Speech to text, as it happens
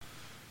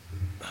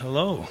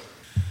Hello.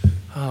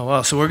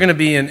 Wow, so we're going to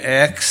be in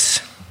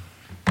Acts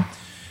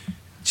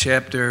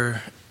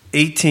chapter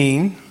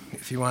 18,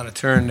 if you want to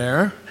turn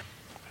there.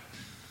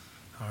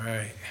 All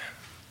right,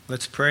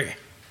 let's pray.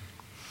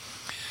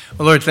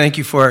 Well, Lord, thank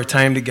you for our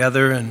time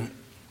together, and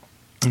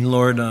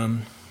Lord,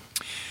 I'm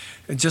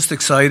just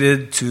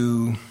excited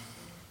to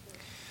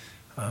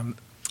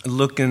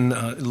look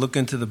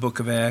into the book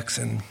of Acts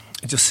and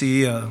just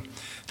see the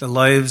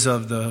lives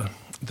of the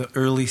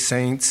early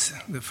saints,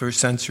 the first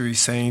century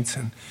saints,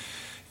 and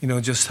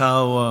just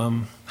how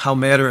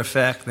matter of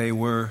fact they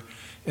were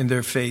in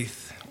their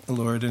faith,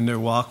 Lord, in their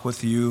walk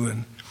with you.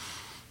 And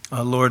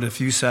Lord, if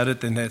you said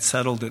it, then that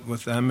settled it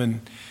with them,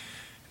 and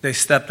they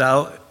stepped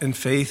out in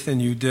faith, and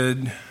you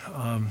did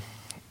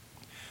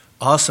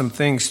awesome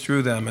things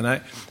through them. And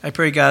I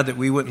pray, God, that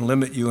we wouldn't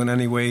limit you in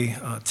any way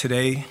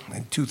today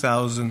in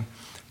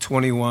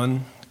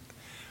 2021.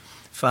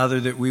 Father,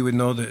 that we would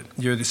know that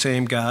you're the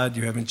same God,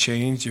 you haven't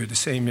changed, you're the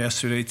same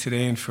yesterday,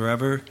 today, and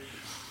forever,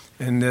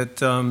 and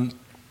that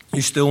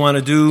you still want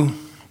to do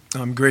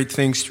great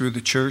things through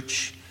the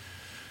church.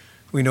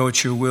 We know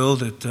it's your will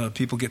that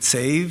people get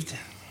saved,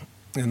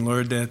 and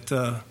Lord,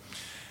 that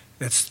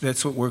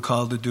that's what we're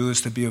called to do,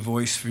 is to be a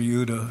voice for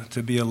you,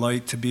 to be a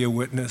light, to be a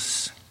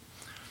witness.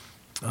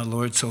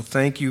 Lord, so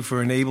thank you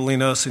for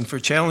enabling us and for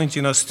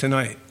challenging us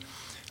tonight,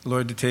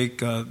 Lord, to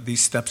take these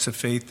steps of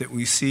faith that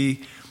we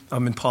see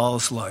in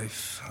Paul's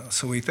life.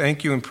 So we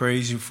thank you and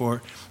praise you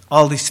for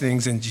all these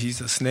things in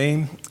Jesus'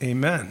 name.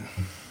 Amen.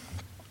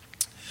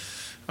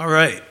 All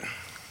right.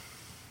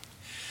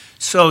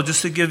 So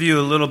just to give you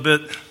a little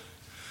bit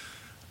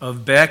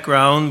of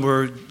background,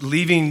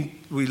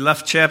 we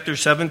left chapter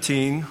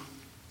 17.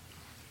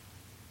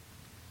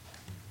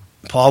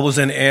 Paul was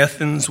in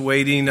Athens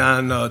waiting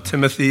on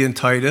Timothy and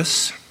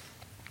Titus.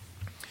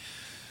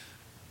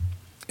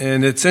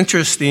 And it's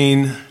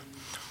interesting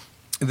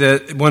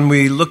that when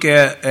we look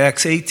at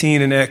Acts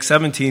 18 and Acts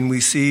 17, we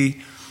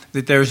see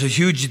that there's a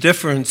huge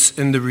difference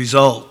in the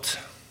result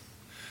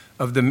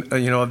of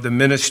the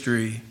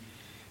ministry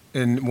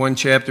in one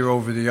chapter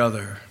over the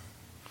other.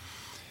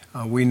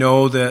 We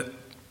know that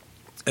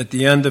at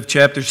the end of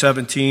chapter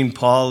 17,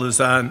 Paul is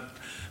on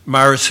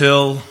Mars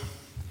Hill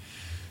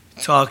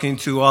talking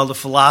to all the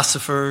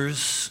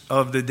philosophers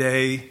of the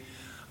day.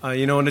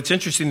 And it's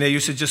interesting, they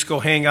used to just go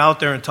hang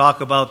out there and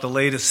talk about the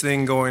latest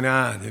thing going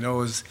on. It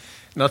was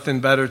nothing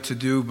better to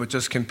do but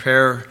just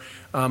compare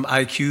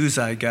IQs,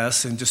 I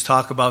guess, and just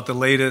talk about the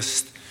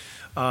latest,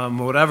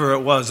 whatever it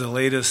was, the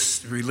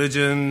latest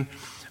religion,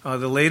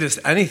 the latest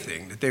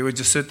anything, that they would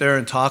just sit there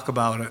and talk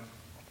about it.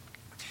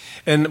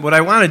 And what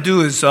I want to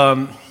do is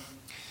I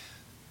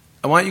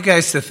want you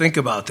guys to think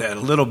about that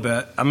a little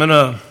bit. I'm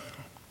gonna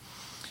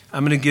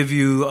give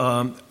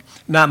you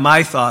not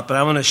my thought, but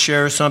I want to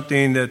share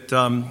something that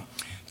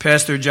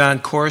Pastor John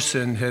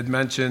Corson had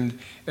mentioned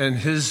in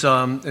his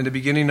in the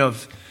beginning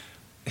of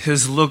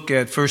his look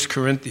at 1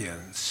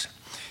 Corinthians,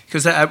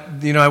 because I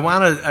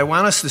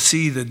want us to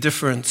see the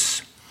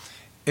difference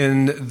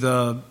in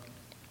the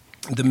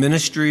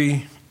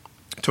ministry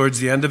towards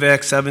the end of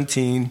Acts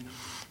 17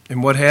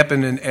 and what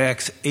happened in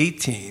Acts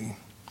 18.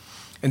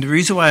 And the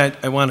reason why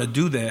I want to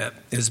do that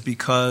is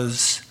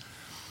because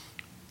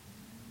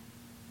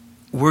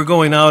we're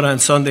going out on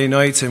Sunday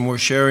nights and we're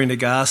sharing the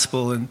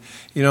gospel, and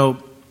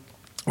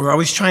we're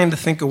always trying to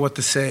think of what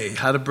to say,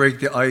 how to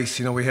break the ice.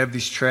 We have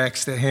these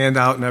tracts to hand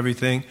out and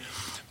everything.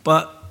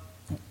 But,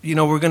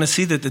 we're going to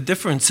see that the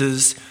difference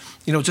is,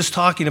 just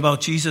talking about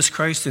Jesus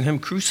Christ and Him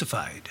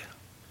crucified.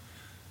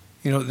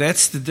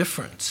 That's the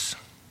difference.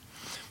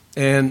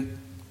 And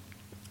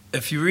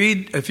if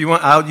you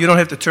want, you don't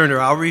have to turn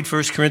there. I'll read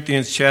 1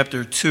 Corinthians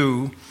chapter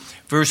 2,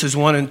 verses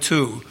 1 and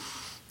 2.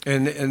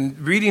 And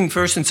reading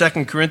 1 and 2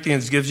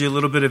 Corinthians gives you a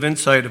little bit of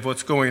insight of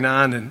what's going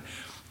on. And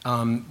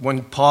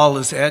when Paul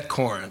is at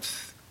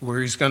Corinth,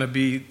 where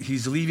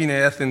he's leaving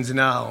Athens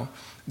now,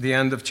 the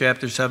end of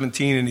chapter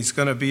 17, and he's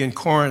going to be in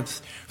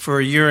Corinth for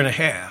a year and a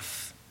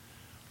half.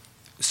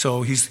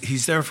 So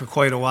he's there for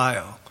quite a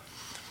while.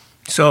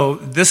 So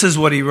this is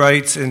what he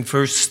writes in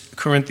 1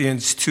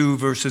 Corinthians 2,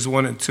 verses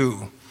 1 and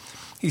 2.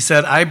 He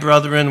said, "I,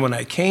 brethren, when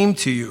I came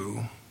to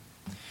you,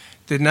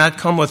 did not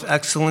come with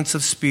excellence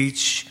of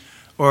speech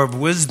or of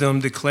wisdom,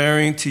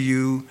 declaring to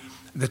you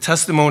the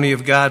testimony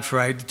of God, for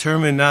I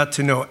determined not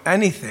to know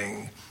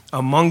anything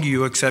among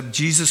you except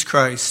Jesus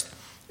Christ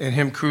and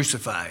Him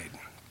crucified."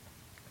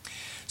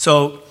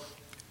 So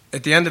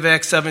at the end of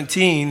Acts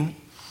 17,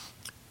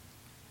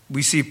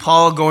 we see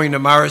Paul going to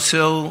Mars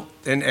Hill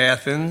in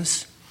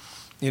Athens.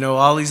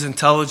 All these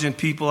intelligent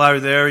people are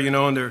there,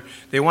 and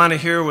they want to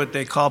hear what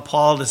they call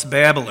Paul this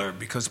babbler,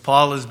 because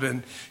Paul has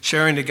been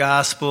sharing the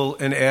gospel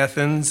in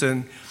Athens,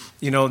 and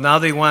now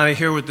they want to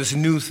hear what this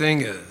new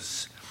thing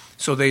is.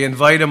 So they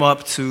invite him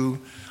up to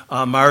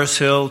Mars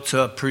Hill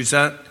to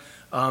present,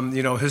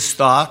 his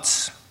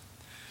thoughts.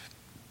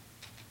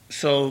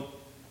 So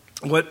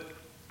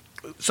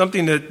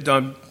something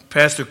that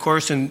Pastor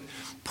Corson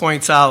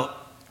points out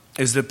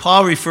is that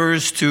Paul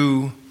refers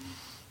to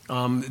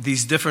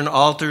these different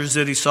altars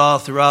that he saw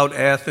throughout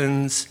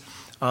Athens,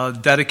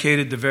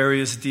 dedicated to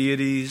various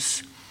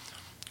deities.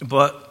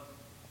 But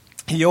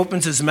he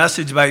opens his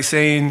message by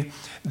saying,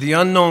 "The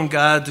unknown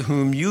God to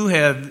whom you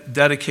have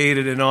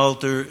dedicated an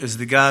altar is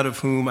the God of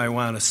whom I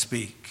want to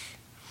speak."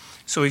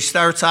 So he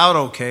starts out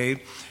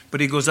okay,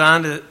 but he goes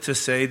on to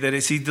say that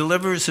as he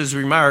delivers his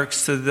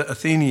remarks to the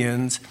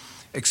Athenians,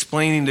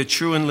 explaining the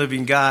true and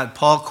living God,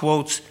 Paul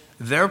quotes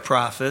their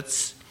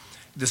prophets,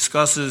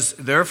 discusses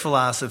their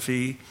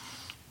philosophy,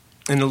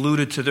 and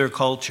alluded to their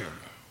culture.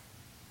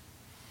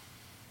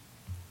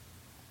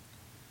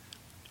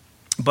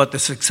 But the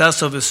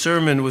success of his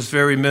sermon was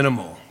very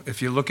minimal.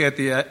 If you look at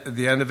the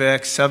end of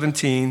Acts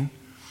 17,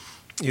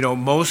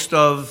 most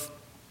of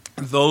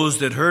those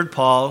that heard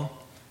Paul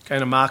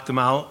kind of mocked him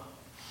out.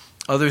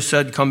 Others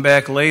said, "Come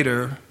back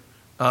later.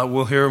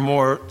 We'll hear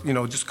more.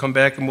 Just come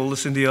back and we'll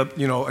listen to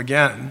you,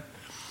 again."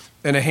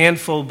 And a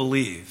handful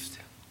believed.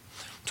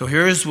 So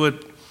here's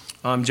what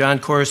John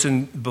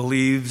Corson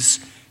believes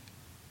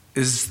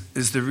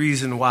is the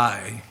reason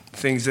why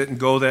things didn't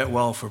go that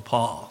well for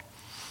Paul.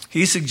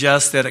 He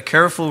suggests that a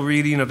careful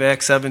reading of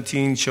Acts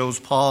 17 shows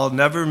Paul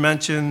never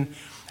mentioned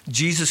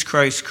Jesus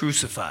Christ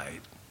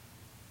crucified.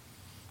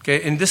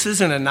 Okay, and this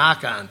isn't a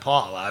knock on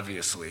Paul,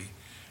 obviously,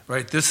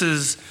 right? This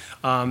is,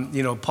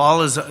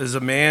 Paul is a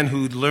man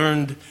who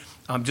learned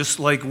just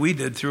like we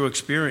did through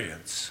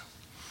experience.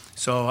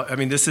 So,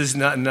 this is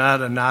not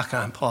a knock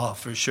on Paul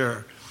for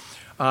sure.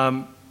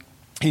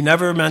 He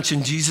never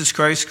mentioned Jesus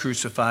Christ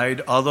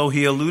crucified, although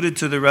he alluded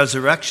to the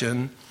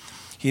resurrection.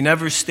 He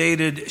never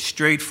stated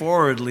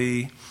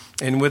straightforwardly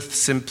and with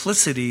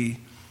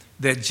simplicity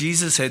that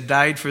Jesus had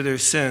died for their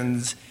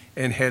sins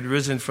and had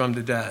risen from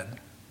the dead.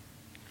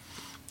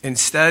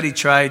 Instead, he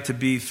tried to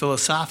be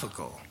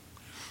philosophical.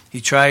 He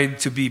tried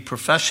to be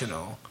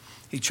professional.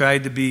 He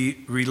tried to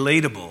be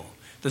relatable.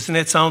 Doesn't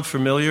that sound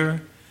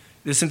familiar?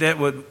 Isn't that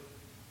what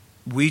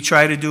we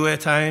try to do at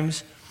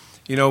times?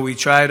 We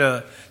try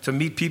to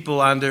meet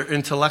people on their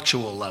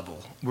intellectual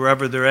level,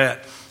 wherever they're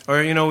at.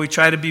 Or, we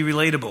try to be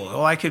relatable.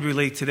 Oh, I could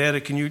relate to that. Or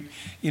can you,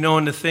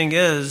 and the thing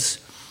is,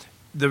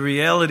 the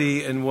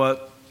reality and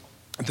what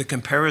the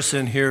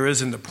comparison here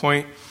is, and the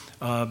point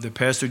that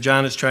Pastor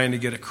John is trying to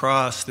get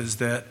across is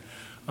that,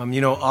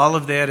 all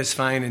of that is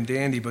fine and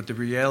dandy, but the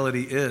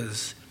reality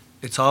is,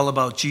 it's all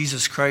about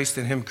Jesus Christ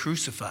and Him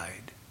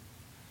crucified.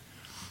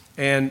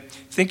 And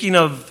thinking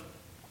of,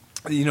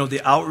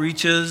 the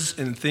outreaches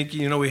and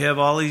thinking, we have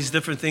all these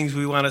different things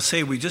we want to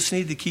say, we just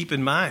need to keep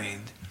in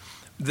mind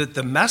that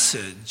the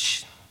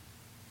message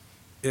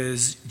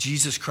is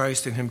Jesus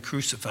Christ and Him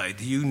crucified.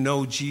 Do you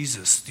know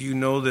Jesus? Do you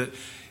know that,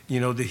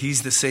 that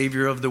He's the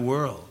Savior of the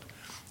world?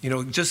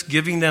 Just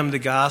giving them the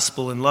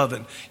gospel and love.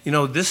 And,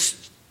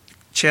 this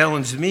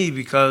challenged me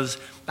because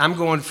I'm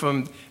going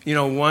from,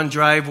 one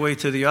driveway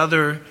to the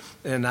other,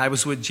 and I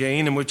was with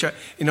Jane, and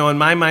in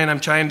my mind I'm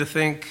trying to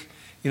think,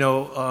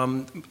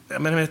 I'm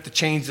going to have to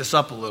change this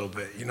up a little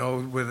bit,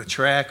 with a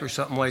track or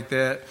something like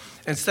that.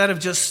 Instead of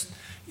just,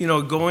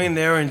 going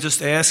there and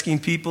just asking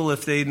people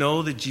if they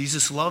know that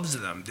Jesus loves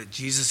them, that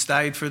Jesus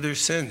died for their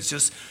sins,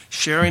 just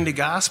sharing the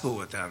gospel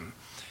with them.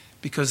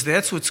 Because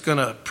that's what's going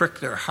to prick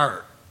their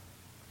heart.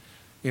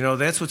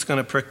 That's what's going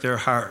to prick their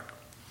heart.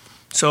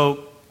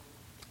 So,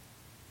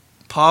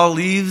 Paul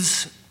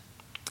leaves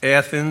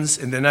Athens,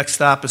 and the next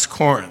stop is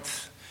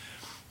Corinth.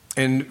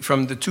 And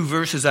from the two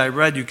verses I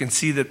read, you can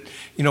see that,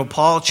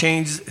 Paul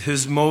changed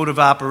his mode of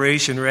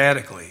operation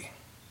radically.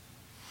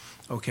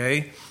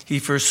 Okay? He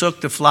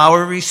forsook the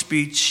flowery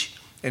speech,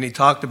 and he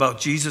talked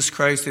about Jesus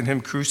Christ and Him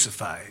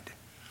crucified.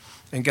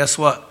 And guess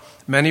what?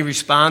 Many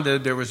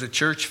responded. There was a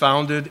church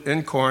founded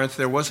in Corinth.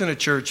 There wasn't a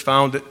church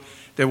founded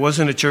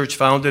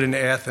in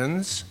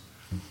Athens.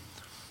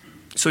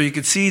 So you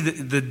could see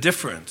the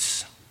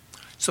difference.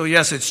 So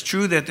yes, it's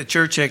true that the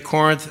church at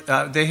Corinth,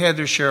 they had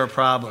their share of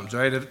problems,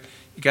 right? You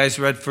guys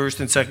read 1st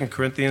and 2nd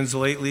Corinthians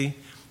lately?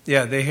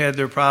 Yeah, they had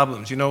their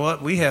problems. You know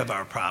what? We have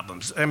our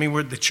problems.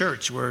 We're the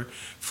church. We're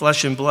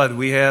flesh and blood.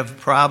 We have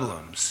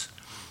problems.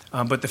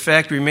 But the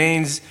fact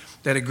remains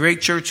that a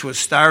great church was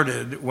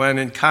started when,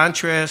 in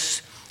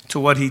contrast to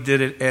what he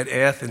did at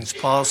Athens,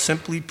 Paul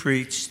simply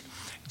preached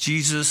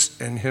Jesus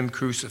and Him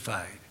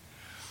crucified.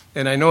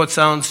 And I know it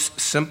sounds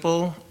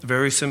simple,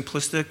 very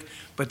simplistic,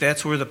 but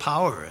that's where the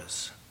power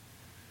is.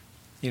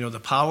 The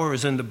power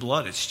is in the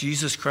blood. It's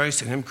Jesus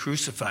Christ and Him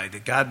crucified,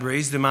 that God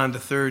raised Him on the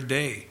third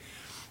day,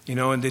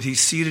 and that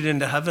He's seated in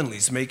the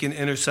heavenlies, making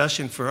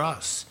intercession for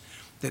us,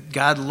 that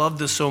God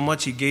loved us so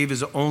much He gave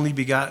His only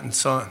begotten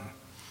Son.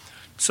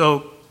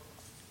 So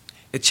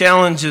it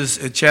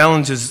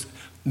challenges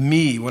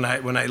me when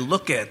I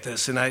look at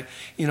this, and I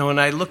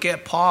look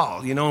at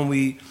Paul, and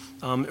we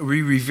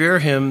revere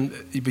him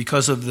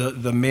because of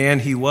the man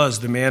he was,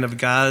 the man of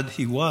God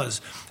he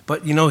was.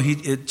 But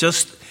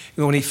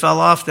when he fell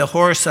off the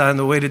horse on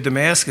the way to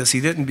Damascus,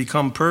 he didn't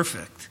become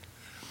perfect.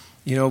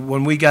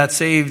 When we got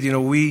saved,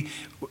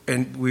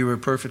 we were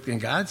perfect in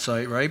God's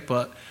sight, right?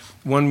 But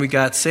when we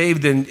got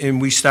saved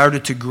and we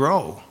started to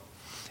grow,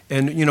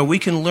 and we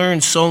can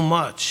learn so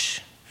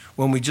much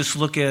when we just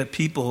look at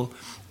people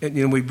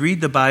And, we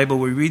read the Bible,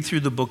 we read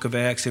through the book of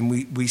Acts, and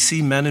we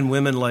see men and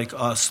women like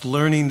us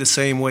learning the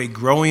same way,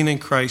 growing in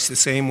Christ the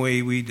same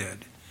way we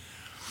did.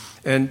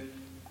 And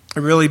I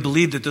really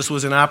believe that this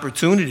was an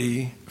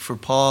opportunity for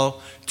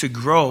Paul to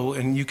grow,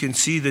 and you can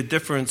see the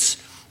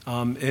difference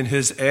in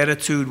his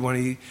attitude when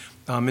he,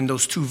 in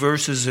those two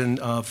verses in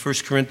 1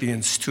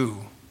 Corinthians 2.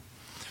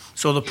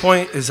 So the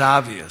point is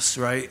obvious,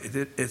 right?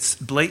 It's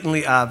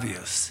blatantly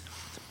obvious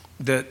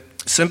that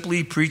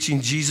simply preaching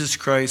Jesus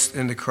Christ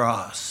and the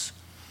cross.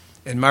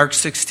 In Mark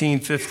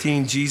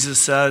 16:15, Jesus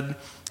said,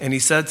 and he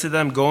said to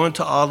them, "Go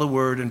into all the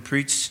world and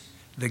preach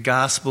the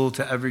gospel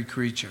to every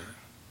creature."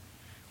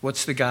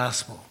 What's the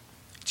gospel?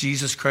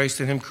 Jesus Christ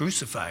and him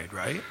crucified,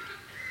 right?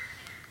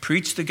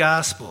 Preach the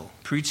gospel.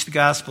 Preach the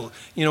gospel.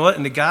 You know what?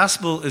 And the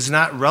gospel is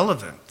not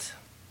relevant.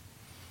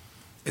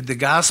 The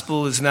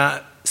gospel is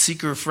not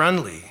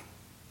seeker-friendly.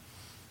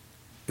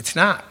 It's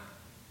not.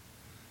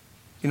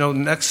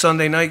 Next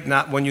Sunday night,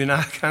 not when you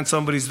knock on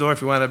somebody's door,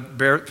 if you want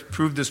to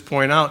prove this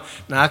point out,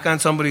 knock on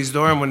somebody's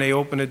door, and when they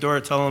open the door,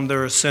 tell them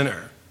they're a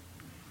sinner.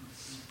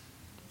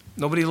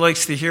 Nobody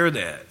likes to hear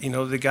that.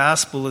 The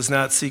gospel is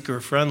not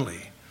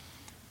seeker-friendly.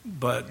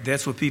 But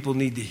that's what people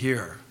need to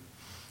hear,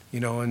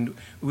 and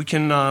we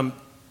can,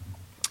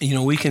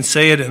 we can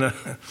say it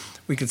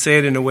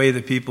in a way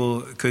that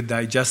people could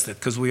digest it,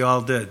 because we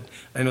all did.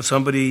 I know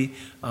somebody,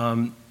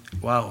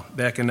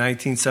 back in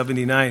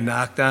 1979,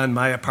 knocked on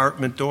my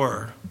apartment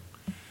door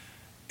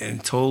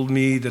and told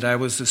me that I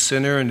was a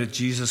sinner and that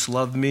Jesus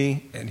loved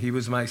me and he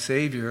was my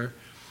Savior,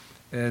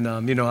 and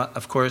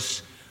of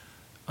course,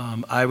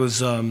 I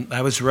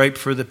was ripe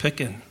for the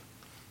picking,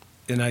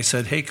 and I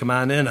said, "Hey, come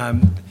on in.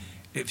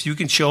 If you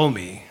can show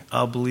me,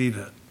 I'll believe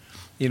it."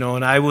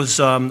 And I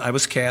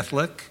was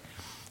Catholic,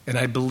 and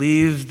I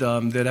believed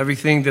that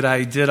everything that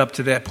I did up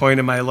to that point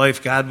in my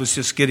life, God was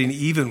just getting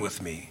even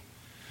with me.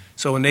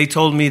 So when they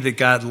told me that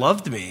God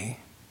loved me,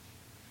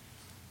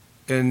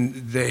 and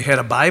they had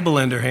a Bible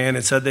in their hand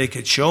and said they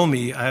could show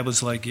me, I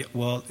was like, yeah,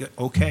 well,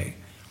 okay.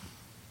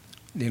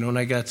 And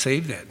I got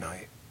saved that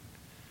night.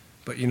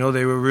 But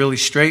they were really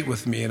straight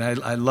with me, and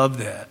I love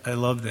that. I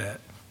love that.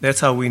 That's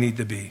how we need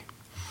to be.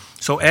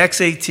 So Acts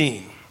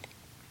 18,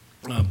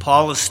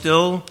 Paul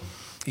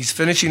he's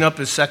finishing up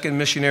his second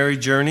missionary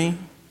journey.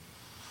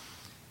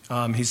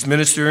 He's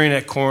ministering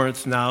at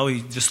Corinth now.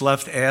 He just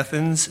left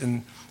Athens,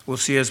 and we'll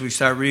see as we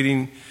start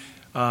reading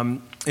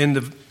in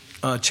the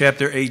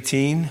chapter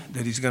 18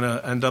 that he's going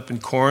to end up in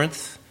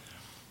Corinth.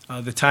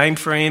 The time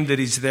frame that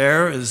he's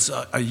there is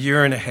a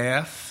year and a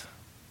half.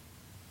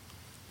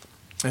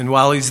 And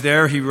while he's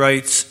there, he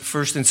writes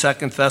 1st and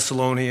 2nd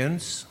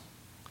Thessalonians.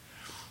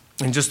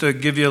 And just to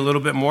give you a little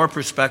bit more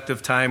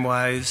perspective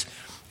time-wise,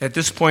 at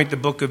this point, the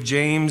book of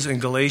James and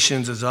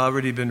Galatians has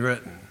already been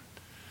written.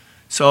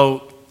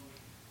 So,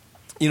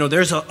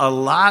 there's a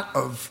lot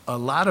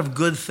of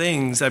good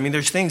things. I mean,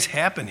 there's things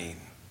happening,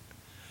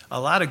 a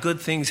lot of good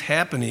things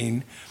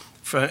happening.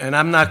 And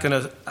I'm not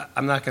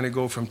gonna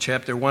go from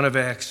chapter 1 of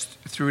Acts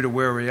through to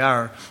where we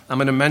are. I'm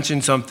going to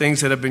mention some things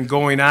that have been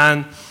going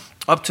on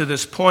up to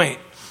this point.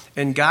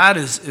 And God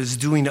is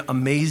doing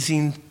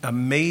amazing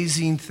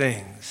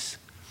things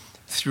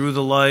through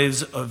the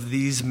lives of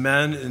these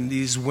men and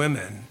these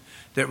women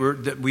that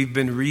we've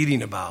been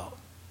reading about.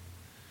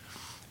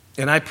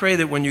 And I pray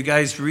that when you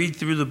guys read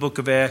through the book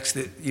of Acts,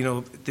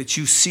 that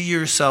you see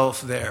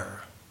yourself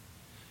there.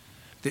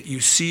 That you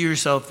see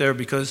yourself there,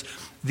 because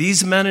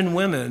these men and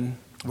women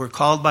were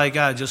called by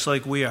God just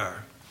like we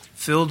are,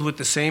 filled with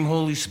the same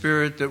Holy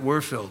Spirit that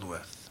we're filled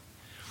with.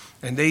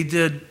 And they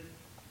did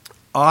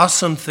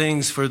awesome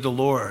things for the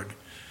Lord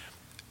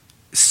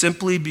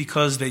simply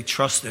because they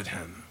trusted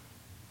him.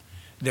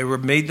 They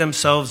made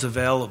themselves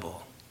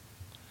available.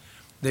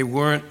 They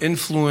weren't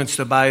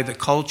influenced by the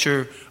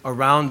culture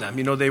around them.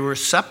 They were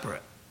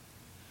separate.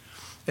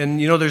 And,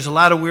 there's a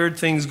lot of weird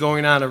things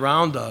going on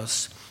around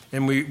us,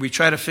 and we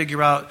try to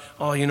figure out,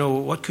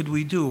 what could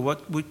we do?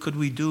 What could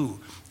we do?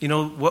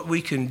 What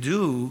we can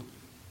do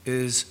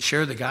is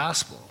share the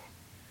gospel,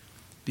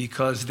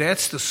 because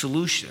that's the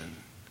solution.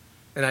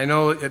 And I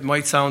know it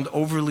might sound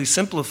overly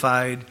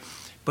simplified,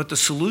 but the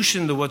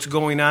solution to what's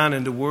going on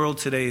in the world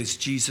today is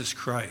Jesus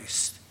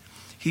Christ.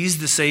 He's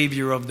the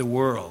Savior of the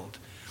world.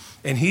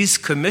 And he's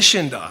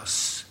commissioned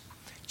us,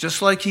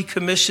 just like he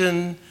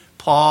commissioned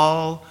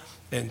Paul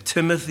and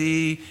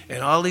Timothy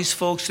and all these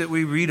folks that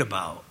we read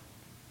about.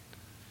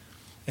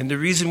 And the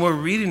reason we're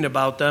reading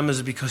about them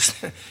is because,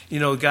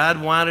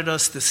 God wanted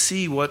us to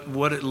see what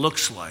it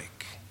looks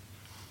like.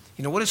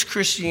 What does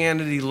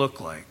Christianity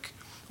look like?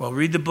 Well,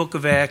 read the book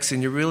of Acts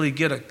and you really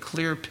get a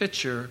clear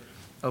picture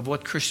of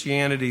what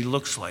Christianity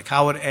looks like,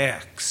 how it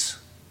acts,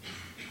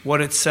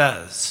 what it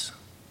says.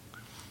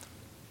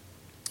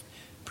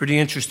 Pretty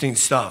interesting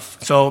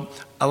stuff. So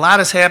a lot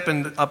has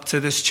happened up to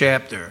this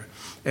chapter.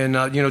 And,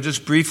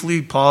 just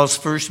briefly, Paul's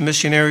first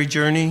missionary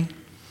journey,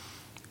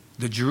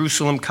 the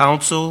Jerusalem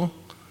Council.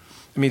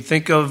 I mean,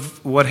 think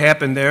of what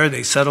happened there.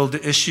 They settled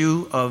the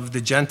issue of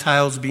the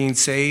Gentiles being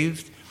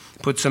saved,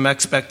 put some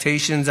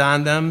expectations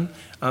on them,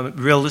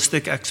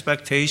 realistic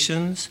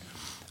expectations.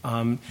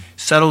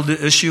 settled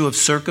the issue of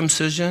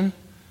circumcision.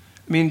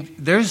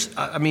 This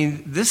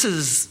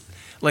is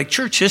like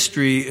church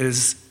history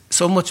is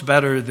so much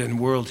better than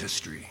world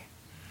history.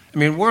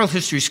 World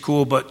history is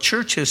cool, but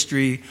church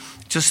history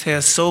just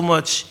has so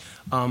much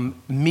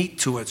meat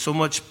to it, so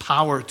much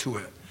power to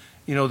it.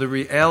 The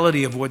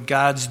reality of what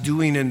God's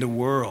doing in the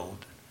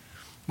world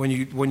when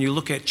you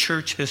look at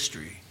church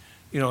history,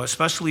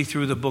 especially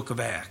through the book of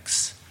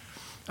Acts.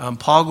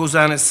 Paul goes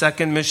on his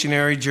second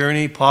missionary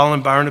journey. Paul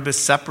and Barnabas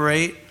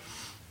separate,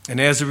 and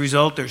as a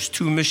result, there's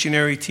 2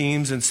 missionary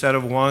teams instead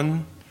of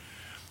one.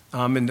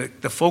 And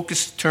the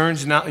focus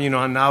turns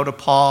now to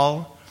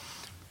Paul.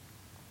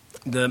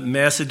 The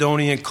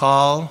Macedonian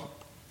call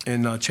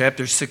in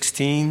chapter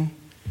 16.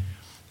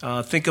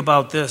 Think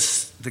about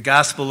this. The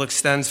gospel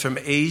extends from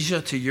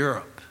Asia to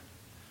Europe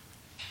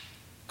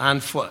on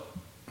foot.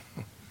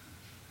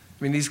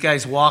 These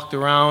guys walked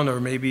around,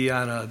 or maybe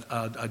on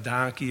a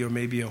donkey, or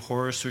maybe a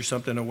horse or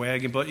something, a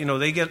wagon. But,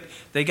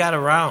 they got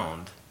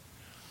around.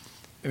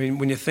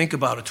 When you think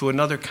about it, to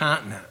another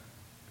continent.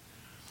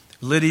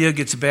 Lydia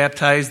gets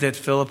baptized at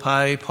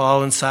Philippi.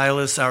 Paul and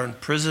Silas are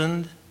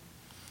imprisoned.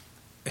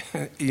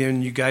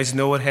 And you guys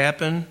know what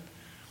happened.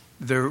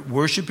 They're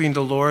worshiping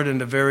the Lord in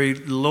the very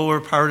lower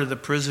part of the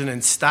prison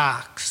in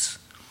stocks.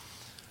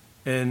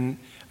 And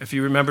if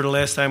you remember the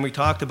last time we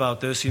talked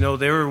about this, they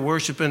were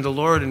worshiping the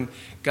Lord, and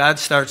God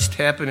starts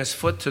tapping his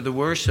foot to the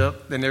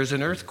worship, and there's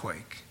an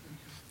earthquake.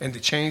 And the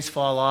chains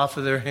fall off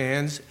of their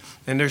hands,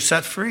 and they're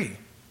set free.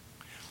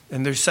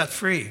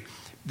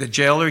 The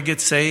jailer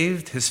gets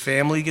saved. His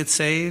family gets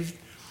saved.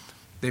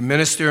 They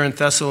minister in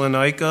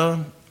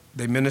Thessalonica.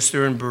 They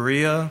minister in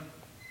Berea.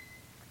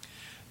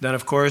 Then,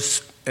 of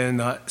course,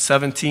 in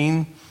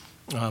 17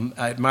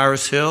 at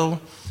Mars Hill,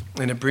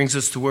 and it brings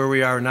us to where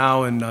we are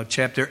now in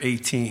chapter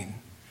 18.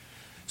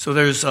 So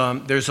there's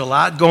a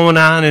lot going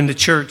on in the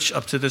church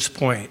up to this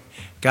point.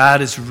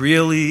 God is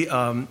really,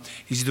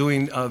 he's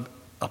doing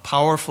a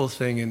powerful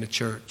thing in the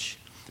church.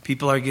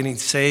 People are getting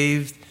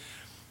saved.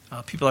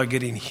 People are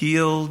getting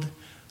healed.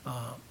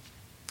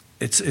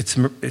 It's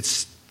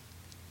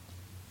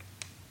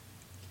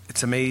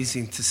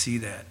amazing to see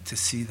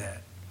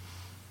that.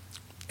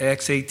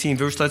 Acts 18,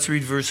 let's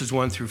read verses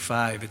 1 through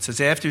 5. It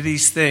says, after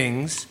these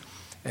things,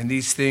 and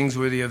these things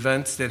were the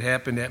events that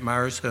happened at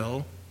Mars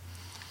Hill,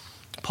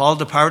 Paul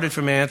departed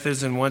from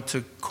Athens and went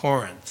to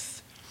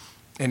Corinth.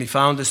 And he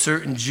found a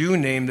certain Jew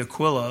named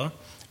Aquila,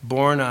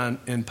 born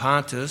in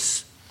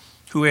Pontus,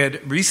 who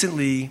had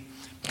recently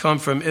come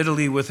from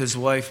Italy with his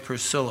wife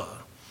Priscilla.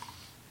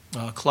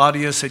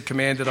 Claudius had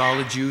commanded all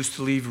the Jews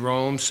to leave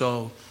Rome,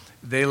 so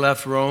they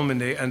left Rome and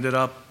they ended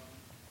up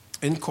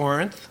in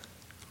Corinth.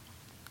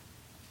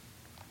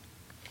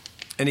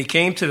 And he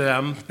came to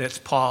them, that's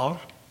Paul.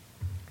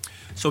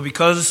 So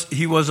because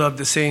he was of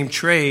the same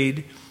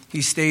trade,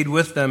 he stayed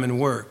with them and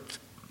worked.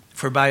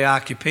 For by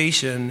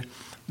occupation,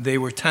 they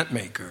were tent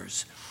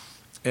makers.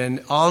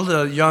 And all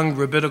the young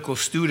rabbinical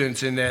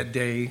students in that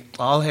day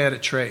all had a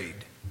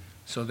trade.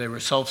 So they were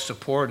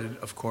self-supported,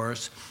 of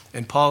course.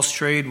 And Paul's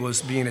trade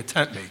was being a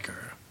tent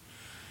maker.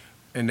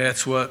 And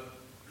that's what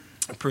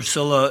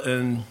Priscilla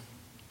and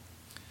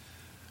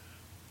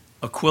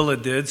Aquila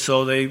did.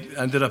 So they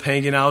ended up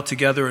hanging out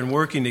together and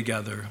working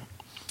together.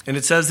 And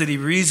it says that he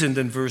reasoned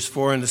in verse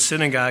 4 in the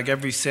synagogue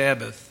every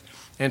Sabbath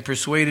and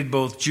persuaded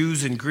both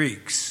Jews and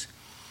Greeks.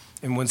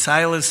 And when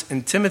Silas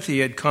and Timothy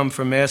had come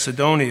from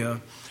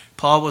Macedonia,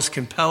 Paul was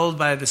compelled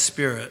by the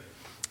Spirit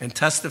and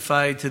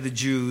testified to the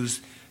Jews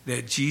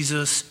that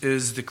Jesus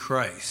is the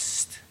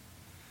Christ.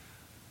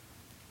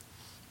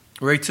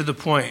 Right to the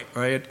point,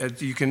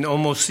 right? You can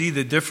almost see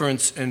the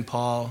difference in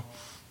Paul.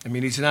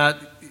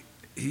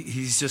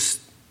 He's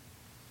just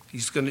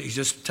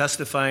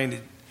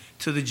testifying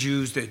to the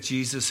Jews that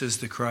Jesus is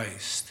the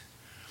Christ.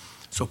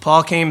 So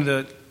Paul came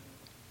to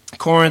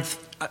Corinth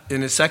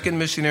in his second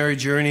missionary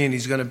journey, and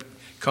he's going to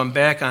come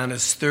back on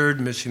his third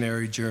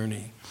missionary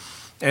journey.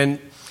 And,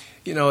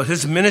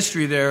 his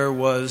ministry there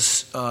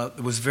was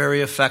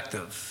very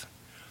effective,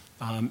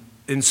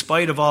 in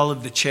spite of all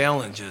of the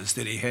challenges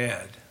that he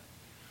had.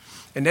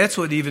 And that's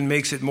what even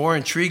makes it more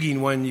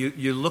intriguing when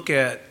you look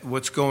at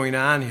what's going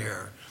on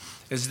here,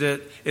 is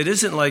that it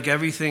isn't like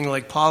everything,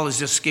 like Paul is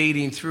just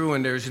skating through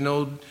and there's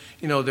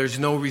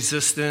no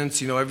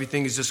resistance,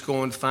 everything is just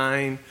going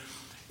fine.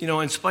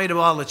 In spite of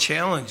all the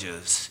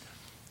challenges,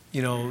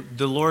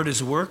 the Lord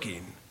is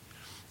working.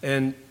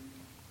 And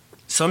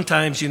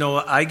sometimes,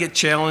 I get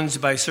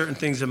challenged by certain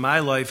things in my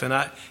life, and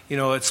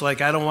it's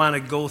like I don't want to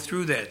go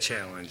through that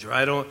challenge, or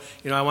I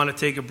want to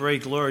take a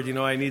break. Lord,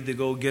 I need to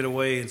go get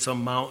away in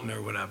some mountain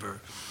or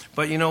whatever.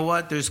 But you know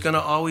what? There's going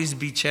to always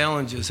be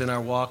challenges in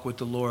our walk with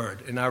the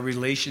Lord, in our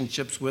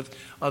relationships with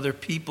other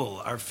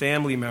people, our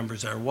family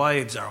members, our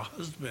wives, our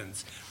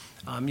husbands.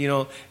 And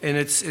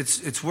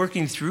it's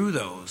working through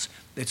those.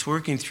 It's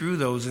working through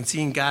those and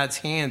seeing God's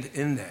hand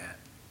in that.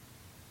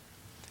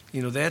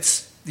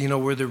 That's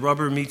where the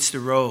rubber meets the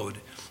road.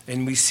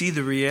 And we see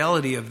the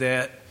reality of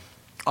that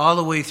all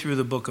the way through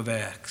the book of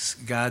Acts,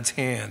 God's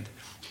hand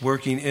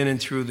working in and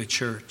through the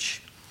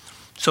church.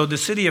 So the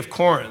city of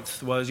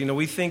Corinth was,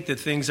 we think that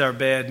things are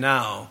bad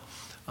now.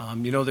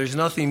 There's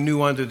nothing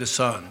new under the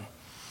sun.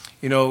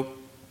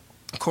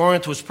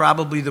 Corinth was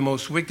probably the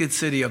most wicked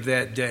city of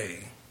that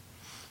day.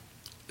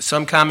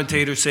 Some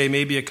commentators say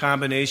maybe a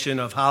combination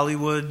of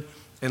Hollywood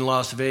and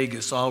Las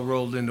Vegas all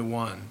rolled into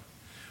one.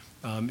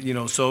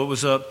 So it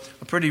was a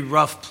pretty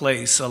rough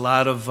place. A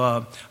lot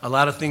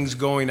of things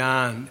going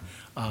on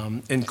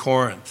in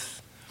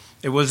Corinth.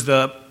 It was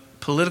the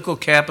political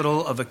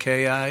capital of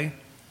Achaia,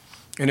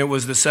 and it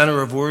was the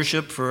center of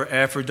worship for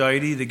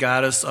Aphrodite, the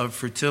goddess of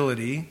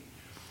fertility,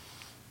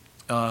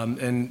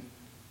 and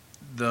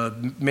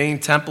the main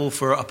temple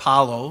for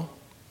Apollo.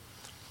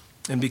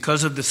 And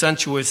because of the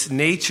sensuous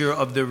nature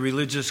of the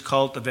religious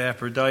cult of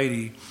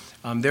Aphrodite,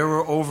 there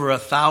were over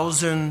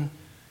 1,000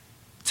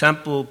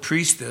 temple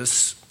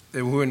priestesses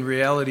who in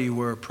reality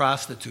were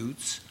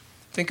prostitutes.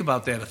 Think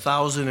about that,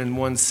 1,000 in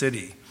one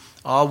city,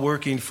 all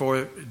working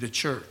for the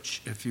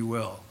church, if you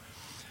will.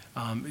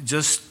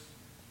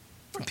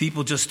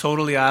 People just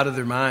totally out of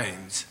their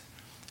minds.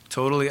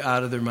 Totally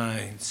out of their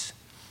minds.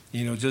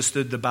 Just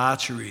the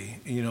debauchery,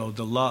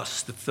 the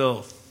lust, the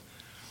filth.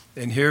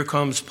 And here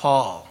comes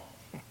Paul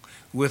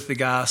with the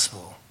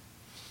gospel.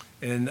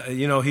 And,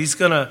 he's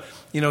going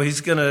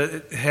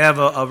to have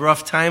a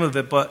rough time of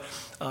it, but,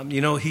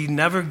 he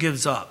never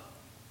gives up.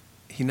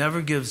 He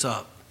never gives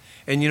up.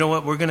 And you know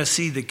what? We're going to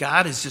see that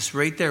God is just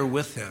right there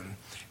with him,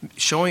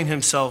 showing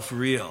himself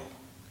real.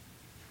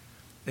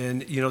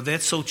 And,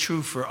 that's so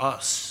true for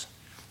us.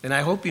 And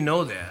I hope you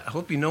know that. I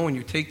hope you know when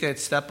you take that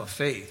step of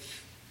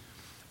faith,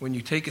 when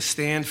you take a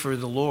stand for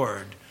the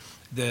Lord,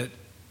 that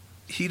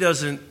he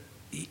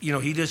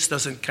just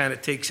doesn't kind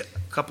of take a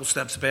couple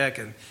steps back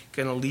and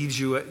kind of leaves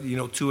you,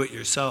 to it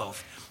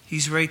yourself.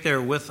 He's right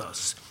there with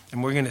us,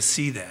 and we're going to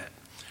see that.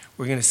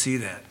 We're going to see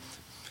that.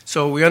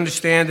 So we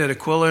understand that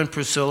Aquila and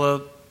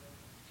Priscilla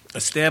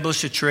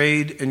established a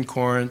trade in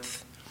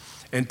Corinth,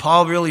 and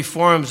Paul really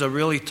forms a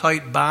really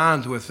tight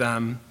bond with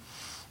them,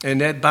 and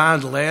that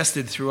bond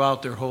lasted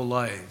throughout their whole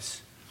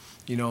lives.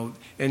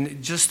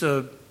 And just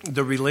the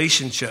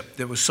relationship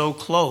that was so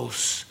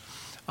close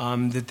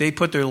that they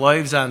put their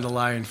lives on the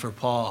line for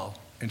Paul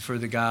and for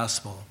the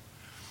gospel.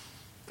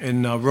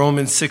 In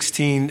Romans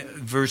 16,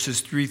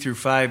 verses 3 through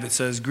 5, it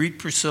says, "Greet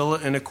Priscilla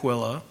and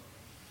Aquila,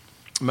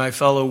 my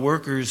fellow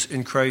workers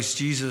in Christ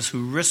Jesus,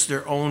 who risked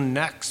their own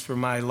necks for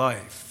my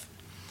life,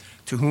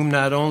 to whom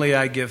not only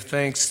I give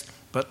thanks,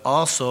 but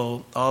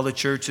also all the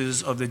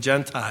churches of the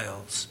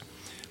Gentiles.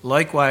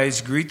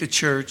 Likewise, greet the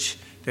church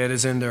that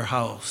is in their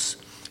house."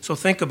 So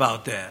think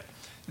about that.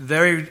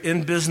 They're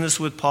in business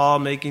with Paul,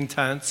 making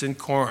tents in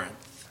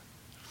Corinth.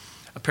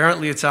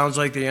 Apparently, it sounds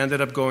like they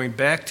ended up going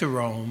back to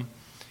Rome,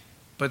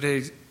 but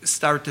they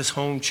start this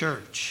home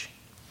church.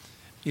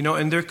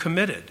 And they're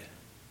committed.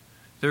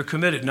 They're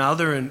committed. Now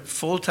they're in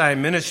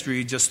full-time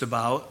ministry just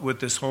about with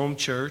this home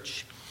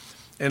church.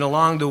 And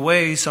along the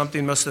way,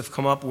 something must have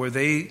come up where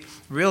they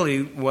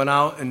really went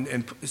out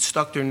and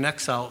stuck their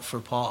necks out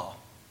for Paul.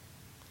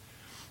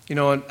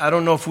 And I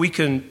don't know if we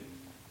can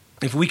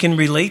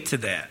relate to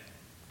that.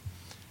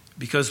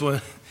 Because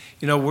when,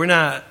 we're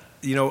not,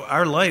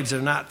 our lives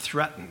are not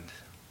threatened.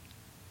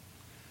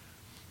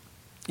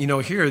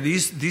 Here,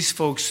 these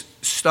folks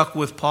stuck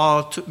with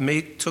Paul,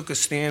 took a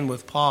stand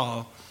with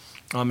Paul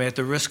at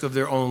the risk of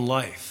their own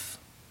life.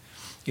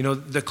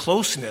 The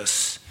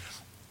closeness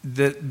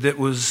that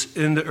was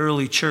in the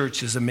early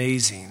church is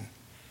amazing.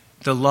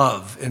 The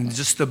love and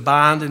just the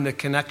bond and the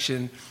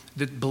connection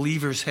that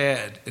believers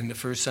had in the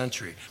first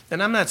century.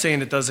 And I'm not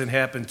saying it doesn't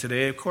happen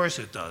today. Of course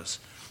it does.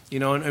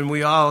 And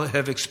we all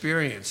have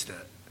experienced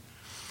it.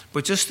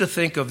 But just to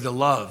think of the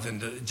love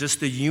and just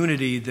the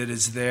unity that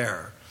is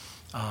there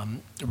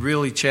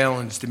really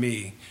challenged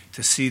me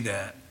to see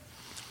that.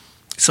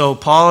 So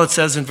Paul, it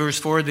says in verse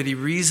 4, that he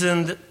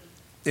reasoned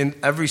in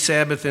every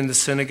Sabbath in the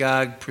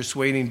synagogue,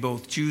 persuading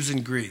both Jews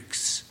and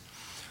Greeks.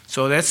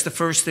 So that's the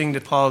first thing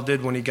that Paul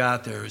did when he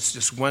got there, is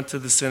just went to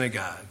the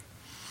synagogue.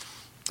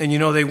 And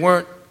they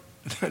weren't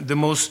the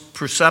most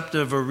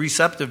perceptive or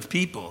receptive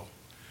people,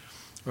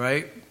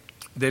 right?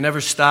 They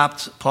never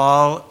stopped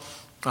Paul.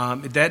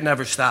 That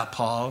never stopped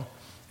Paul,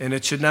 and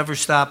it should never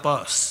stop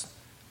us.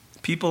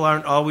 People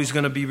aren't always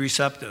going to be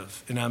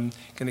receptive, and I'm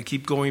going to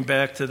keep going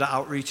back to the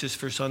outreaches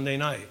for Sunday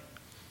night.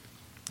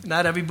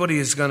 Not everybody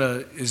is going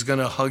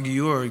to hug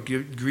you or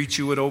greet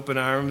you with open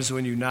arms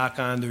when you knock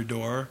on their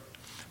door,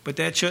 but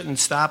that shouldn't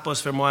stop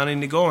us from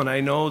wanting to go. And I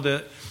know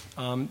that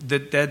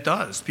that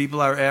does. People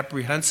are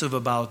apprehensive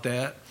about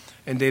that,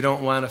 and they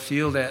don't want to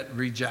feel that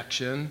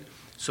rejection,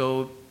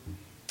 so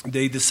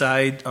they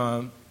decide,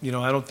 I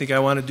don't think I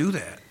want to do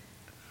that.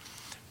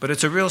 But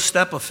it's a real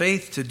step of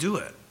faith to do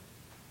it.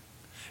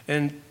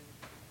 And,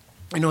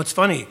 it's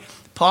funny.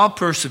 Paul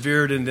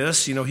persevered in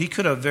this. He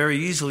could have very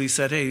easily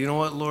said, hey, you know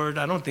what, Lord,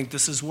 I don't think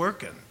this is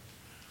working.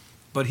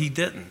 But he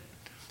didn't.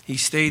 He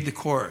stayed the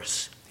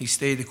course.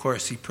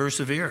 He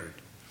persevered.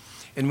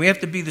 And we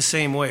have to be the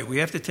same way. We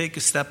have to take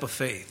a step of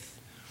faith.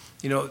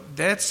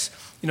 That's,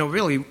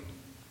 really,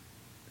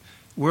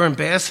 we're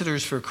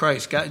ambassadors for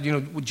Christ. God,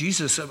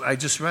 Jesus, I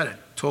just read it,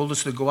 told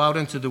us to go out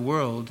into the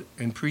world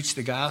and preach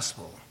the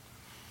gospel.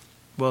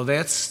 Well,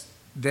 that's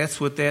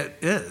what that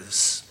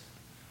is.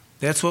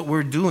 That's what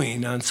we're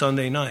doing on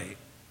Sunday night.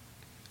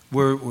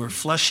 We're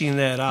fleshing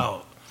that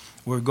out.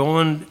 We're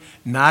going,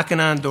 knocking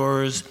on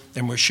doors,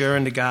 and we're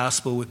sharing the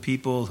gospel with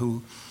people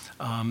who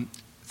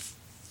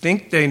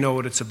think they know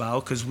what it's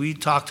about, because we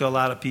talked to a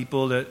lot of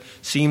people that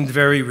seemed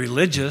very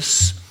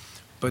religious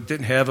but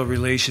didn't have a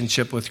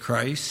relationship with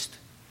Christ.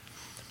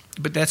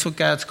 But that's what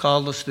God's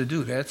called us to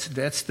do.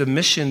 That's the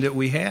mission that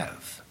we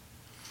have.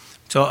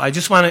 So I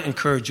just want to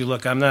encourage you.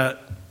 Look, I'm not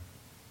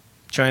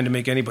trying to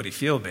make anybody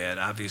feel bad.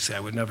 Obviously, I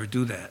would never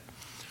do that.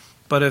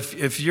 But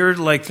if you're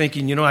like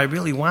thinking, I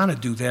really want to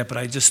do that, but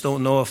I just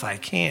don't know if I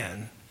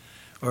can,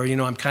 or,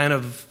 I'm kind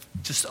of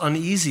just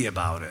uneasy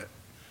about it,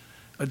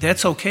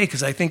 that's okay,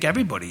 because I think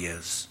everybody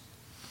is.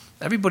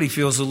 Everybody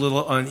feels a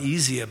little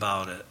uneasy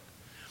about it.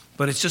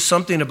 But it's just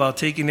something about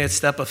taking that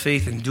step of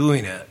faith and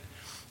doing it.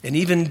 And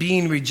even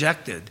being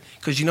rejected.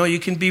 Because, you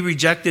can be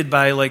rejected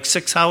by like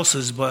 6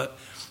 houses, but,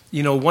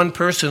 one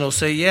person will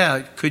say,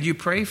 yeah, could you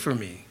pray for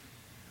me?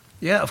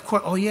 Yeah, of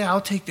course. Oh, yeah, I'll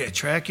take that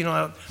track.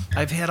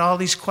 I've had all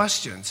these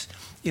questions.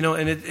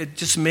 And it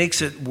just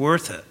makes it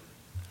worth it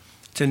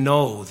to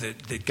know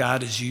that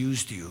God has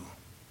used you.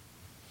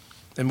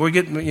 And we're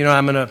getting,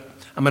 I'm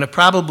going to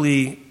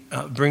probably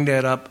bring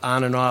that up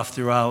on and off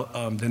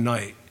throughout the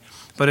night.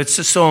 But it's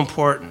just so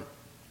important.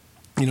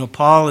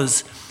 Paul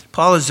is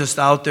just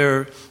out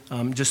there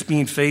just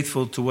being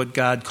faithful to what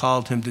God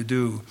called him to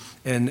do.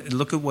 And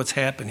look at what's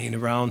happening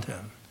around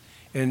him.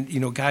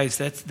 And, guys,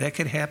 that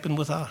could happen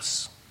with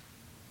us.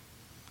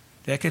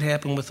 That could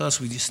happen with us.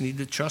 We just need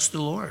to trust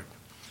the Lord.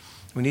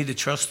 We need to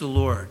trust the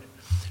Lord.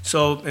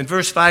 So in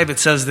verse 5, it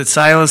says that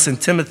Silas and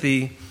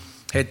Timothy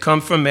had come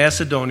from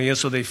Macedonia,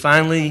 so they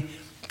finally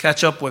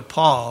catch up with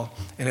Paul.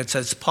 And it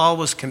says, Paul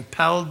was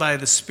compelled by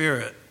the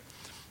Spirit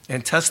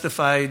and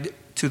testified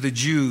to the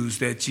Jews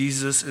that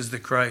Jesus is the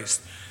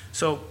Christ.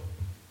 So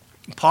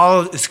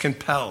Paul is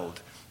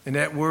compelled. And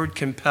that word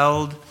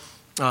compelled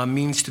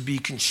means to be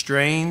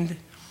constrained.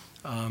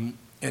 And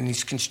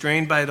he's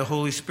constrained by the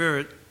Holy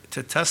Spirit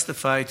to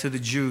testify to the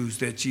Jews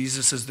that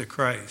Jesus is the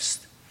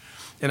Christ.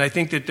 And I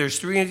think that there's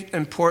 3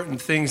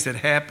 important things that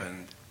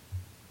happened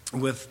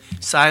with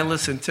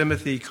Silas and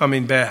Timothy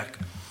coming back.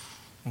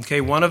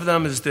 Okay, one of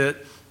them is that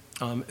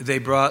they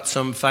brought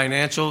some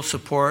financial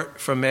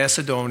support from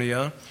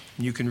Macedonia.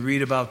 And you can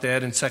read about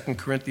that in 2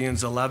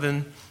 Corinthians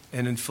 11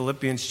 and in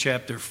Philippians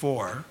chapter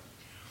 4.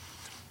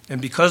 And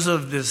because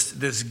of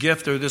this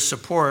gift or this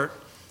support,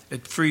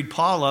 it freed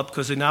Paul up,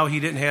 because now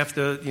he didn't have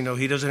to,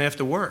 he doesn't have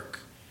to work.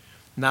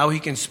 Now he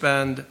can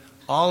spend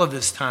all of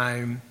his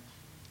time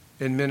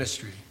in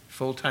ministry,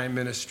 full-time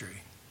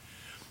ministry.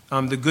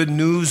 The good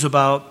news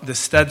about the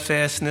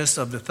steadfastness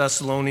of the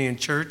Thessalonian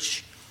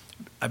church,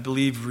 I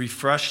believe,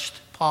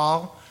 refreshed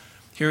Paul.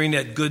 Hearing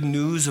that good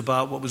news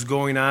about what was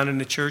going on in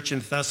the church in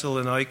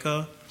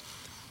Thessalonica.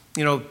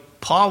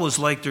 Paul was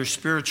like their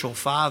spiritual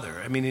father.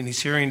 And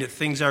he's hearing that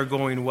things are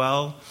going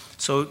well.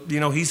 So,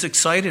 he's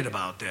excited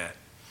about that.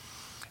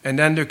 And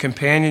then their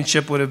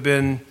companionship would have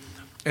been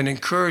an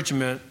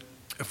encouragement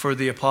for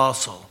the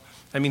apostle.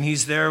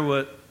 He's there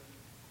with,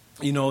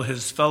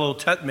 his fellow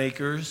tent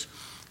makers.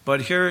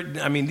 But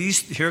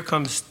here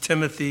comes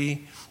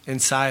Timothy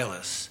and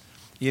Silas.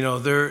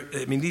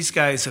 These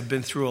guys have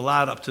been through a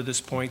lot up to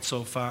this point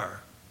so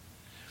far.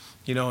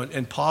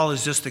 And Paul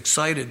is just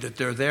excited that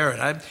they're there.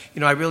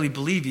 And I really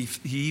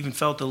believe he even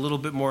felt a little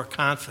bit more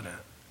confident.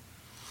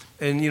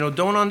 And,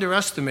 don't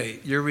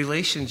underestimate your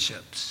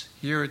relationships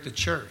here at the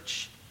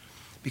church,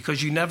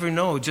 because you never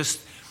know just,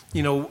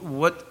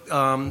 what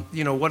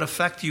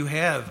effect you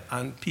have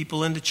on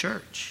people in the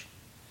church.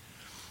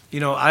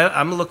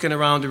 I'm looking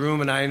around the room,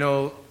 and I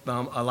know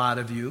a lot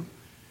of you.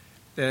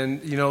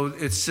 And,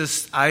 it's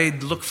just, I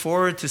look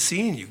forward to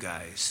seeing you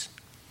guys,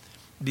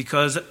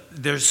 because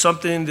there's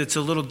something that's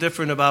a little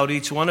different about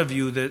each one of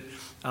you that,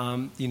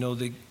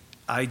 that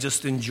I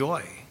just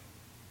enjoy.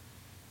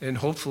 And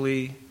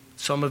hopefully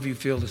some of you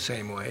feel the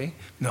same way.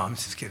 No, I'm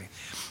just kidding.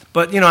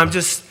 But,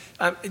 there's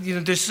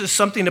just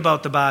something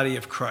about the body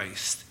of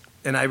Christ.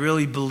 And I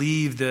really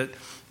believe that,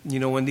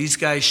 when these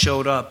guys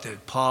showed up,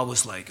 that Paul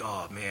was like,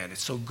 oh, man,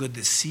 it's so good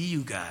to see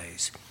you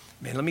guys.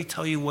 Man, let me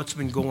tell you what's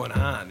been going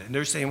on. And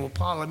they're saying, well,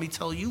 Paul, let me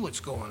tell you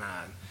what's going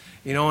on.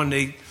 And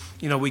they,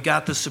 we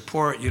got the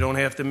support. You don't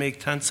have to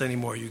make tents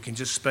anymore. You can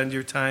just spend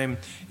your time,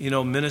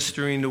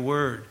 ministering the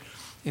word.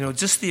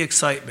 Just the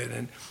excitement.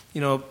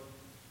 And,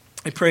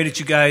 I pray that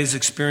you guys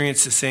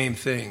experience the same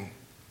thing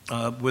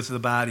with the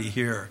body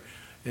here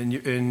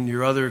and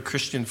your other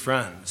Christian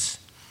friends.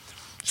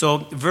 So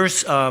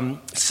verse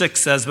 6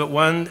 says, but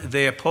when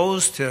they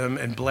opposed him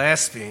and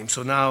blasphemed,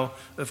 so now,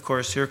 of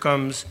course, here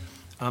comes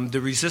the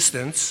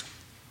resistance.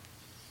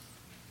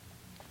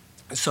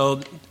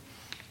 So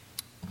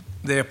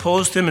they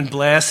opposed him and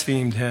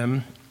blasphemed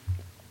him.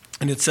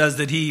 And it says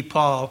that he,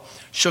 Paul,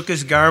 shook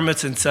his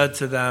garments and said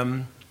to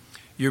them,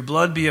 your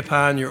blood be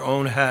upon your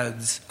own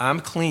heads. I'm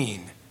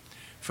clean.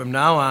 From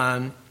now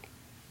on,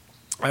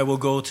 I will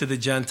go to the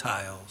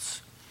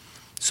Gentiles.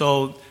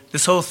 So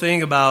this whole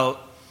thing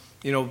about,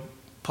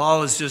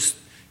 Paul is just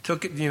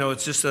took it,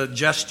 it's just a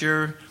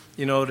gesture,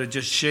 to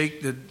just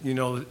shake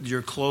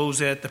your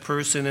clothes at the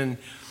person. And,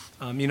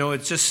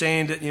 it's just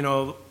saying that,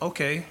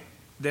 okay,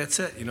 that's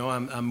it.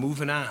 I'm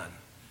moving on.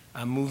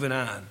 I'm moving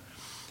on.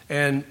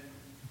 And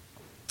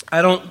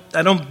I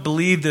don't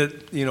believe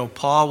that,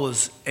 Paul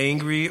was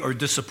angry or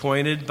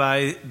disappointed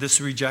by this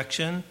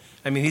rejection.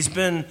 I mean, he's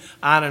been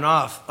on and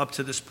off up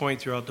to this point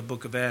throughout the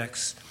book of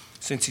Acts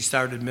since he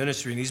started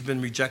ministry, and he's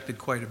been rejected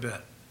quite a bit.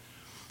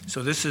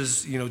 So this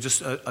is,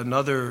 just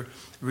another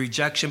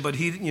rejection, but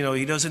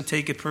he doesn't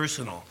take it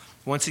personal.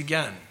 Once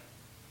again,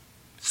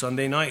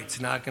 Sunday nights,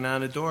 knocking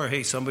on the door.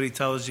 Hey, somebody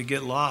tells you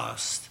get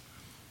lost.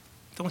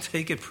 Don't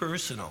take it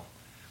personal.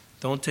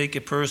 Don't take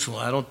it personal.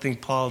 I don't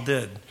think Paul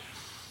did.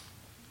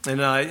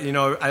 And,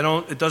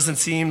 it doesn't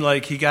seem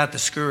like he got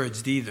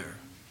discouraged either.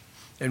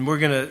 And we're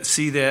going to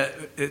see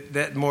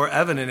that more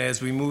evident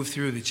as we move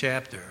through the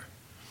chapter.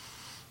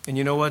 And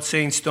you know what,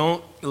 saints?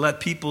 Don't let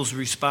people's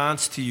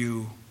response to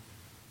you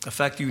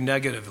affect you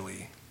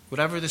negatively,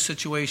 whatever the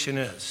situation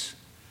is.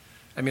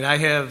 I mean, I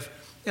have,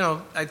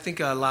 I think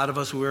a lot of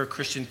us who wear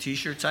Christian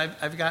T-shirts,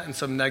 I've gotten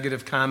some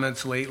negative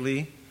comments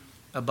lately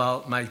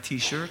about my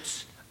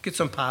T-shirts. Get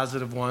some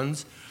positive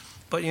ones.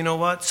 But you know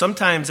what?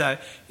 Sometimes I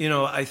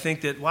think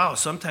that, wow,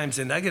 sometimes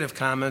the negative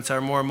comments are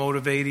more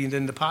motivating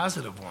than the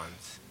positive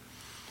ones.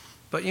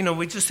 But,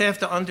 we just have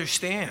to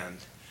understand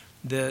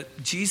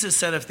that Jesus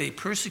said if they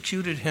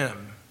persecuted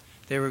him,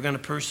 they were going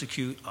to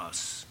persecute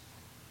us.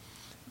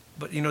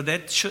 But,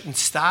 that shouldn't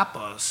stop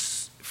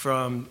us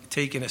from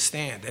taking a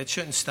stand. That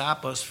shouldn't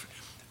stop us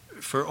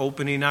for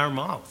opening our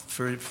mouth,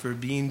 for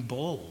being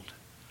bold.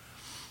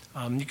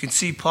 You can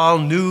see Paul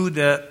knew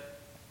that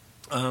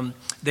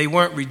they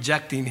weren't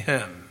rejecting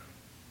him.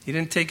 He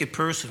didn't take it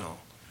personal.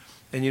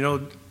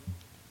 And,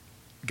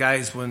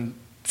 guys, when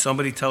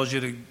somebody tells you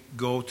to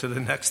go to the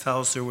next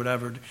house or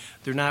whatever,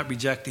 they're not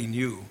rejecting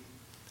you.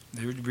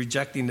 They're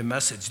rejecting the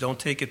message. Don't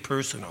take it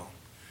personal.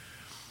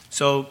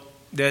 So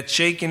that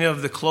shaking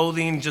of the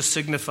clothing just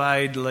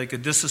signified like a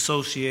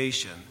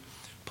disassociation.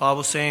 Paul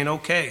was saying,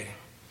 okay,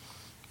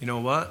 you know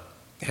what?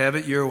 Have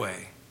it your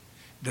way.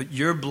 That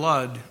your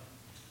blood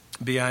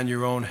be on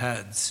your own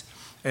heads.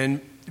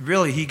 And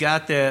really, he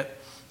got that,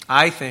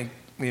 I think,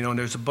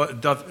 there's a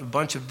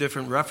bunch of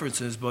different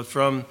references, but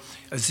from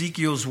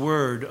Ezekiel's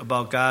word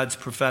about God's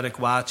prophetic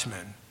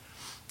watchmen.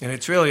 And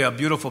it's really a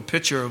beautiful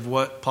picture of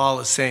what Paul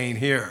is saying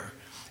here.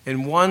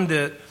 And one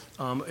that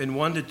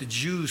the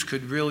Jews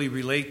could really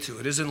relate to.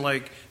 It isn't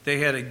like they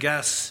had to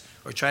guess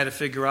or try to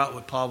figure out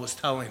what Paul was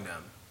telling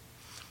them.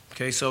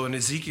 Okay, so in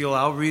Ezekiel,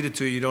 I'll read it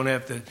to you. You don't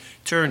have to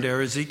turn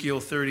there. Ezekiel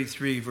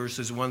 33,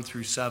 verses 1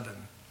 through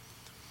 7.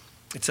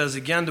 It says,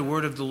 "Again, the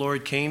word of the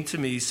Lord came to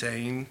me,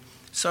 saying,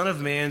 Son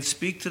of man,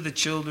 speak to the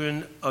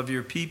children of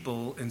your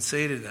people and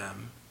say to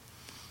them,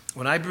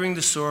 when I bring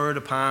the sword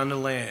upon the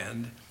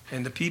land,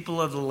 and the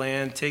people of the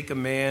land take a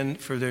man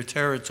for their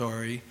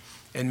territory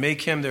and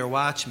make him their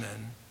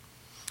watchman,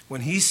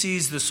 when he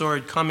sees the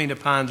sword coming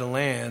upon the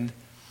land,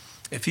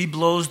 if he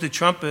blows the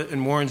trumpet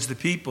and warns the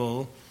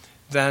people,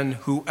 then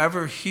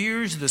whoever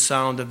hears the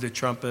sound of the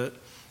trumpet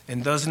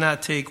and does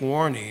not take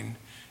warning,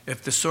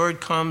 if the sword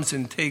comes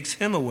and takes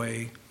him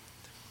away,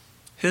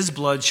 his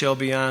blood shall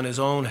be on his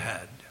own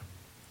head.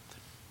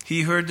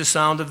 He heard the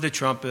sound of the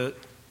trumpet,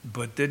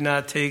 but did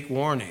not take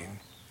warning.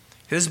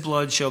 His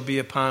blood shall be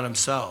upon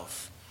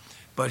himself.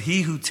 But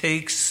he who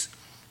takes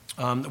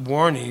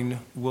warning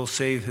will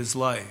save his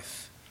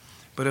life.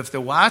 But if the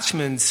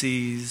watchman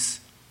sees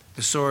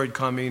the sword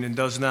coming and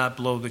does not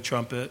blow the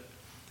trumpet,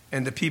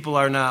 and the people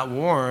are not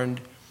warned,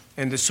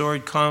 and the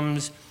sword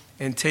comes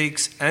and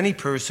takes any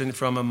person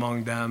from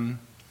among them,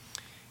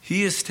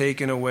 he is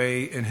taken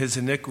away in his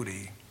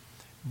iniquity.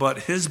 But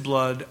his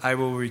blood I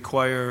will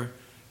require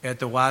at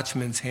the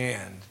watchman's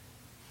hand.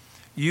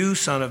 You,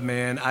 son of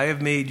man, I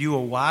have made you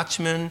a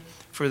watchman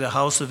for the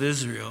house of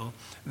Israel.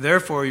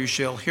 Therefore you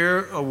shall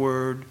hear a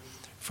word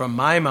from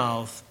my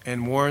mouth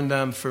and warn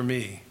them for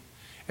me."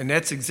 And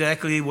that's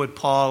exactly what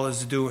Paul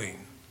is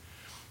doing.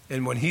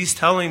 And when he's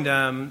telling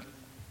them,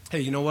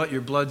 hey, you know what?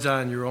 Your blood's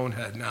on your own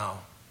head now.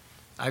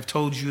 I've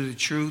told you the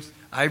truth.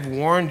 I've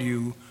warned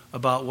you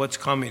about what's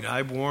coming.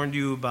 I've warned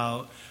you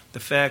about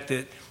the fact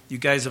that you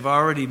guys have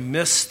already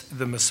missed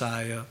the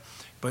Messiah,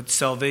 but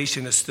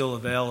salvation is still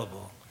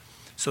available.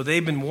 So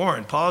they've been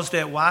warned. Paul's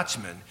that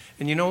watchman.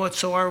 And you know what?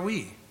 So are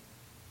we.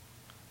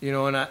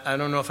 And I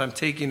don't know if I'm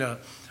taking a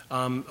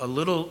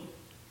little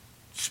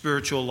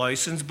spiritual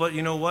license, but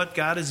you know what?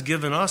 God has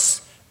given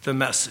us the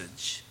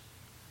message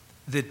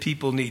that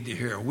people need to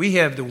hear. We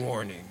have the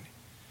warning.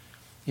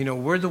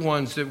 We're the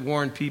ones that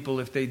warn people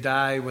if they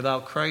die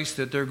without Christ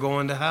that they're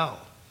going to hell.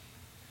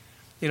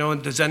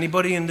 Does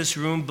anybody in this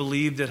room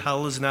believe that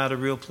hell is not a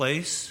real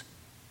place?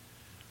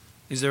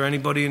 Is there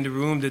anybody in the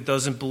room that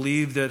doesn't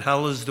believe that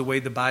hell is the way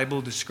the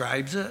Bible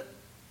describes it?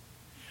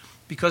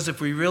 Because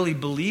if we really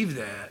believe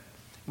that,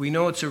 we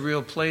know it's a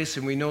real place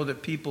and we know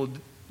that people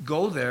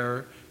go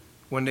there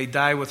when they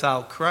die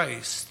without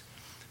Christ,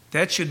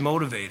 that should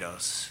motivate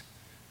us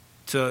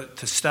to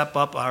step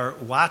up our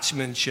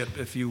watchmanship,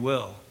 if you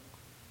will.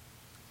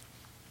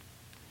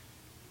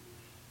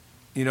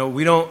 You know,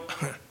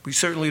 we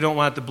certainly don't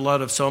want the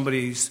blood of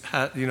somebody's,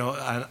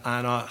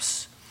 on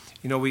us.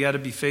 You know, we got to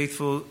be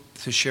faithful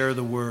to share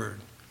the word.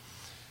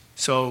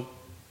 So,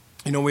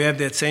 you know, we have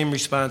that same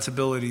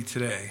responsibility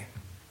today.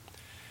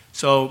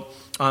 So,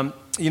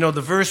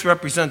 the verse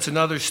represents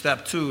another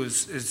step too.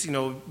 Is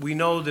we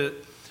know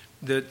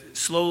that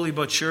slowly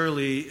but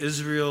surely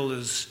Israel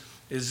is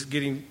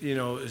getting,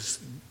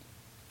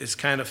 is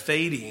kind of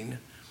fading,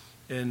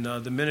 and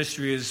the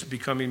ministry is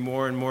becoming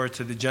more and more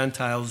to the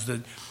Gentiles,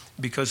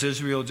 because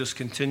Israel just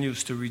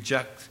continues to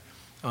reject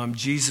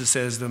Jesus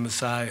as the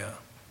Messiah.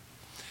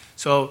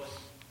 So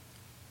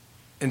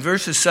in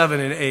verses 7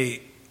 and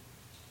 8,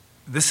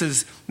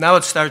 now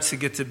it starts to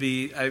get to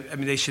be,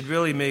 they should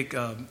really make,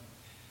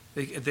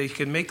 they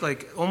can make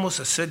like almost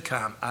a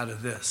sitcom out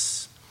of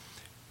this.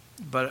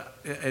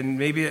 And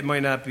maybe it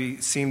might not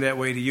seem that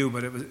way to you,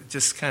 but it was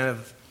just kind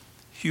of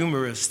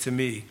humorous to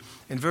me.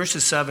 In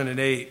verses 7 and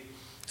 8,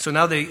 so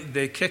now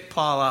they kick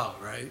Paul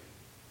out, right?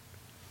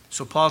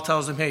 So Paul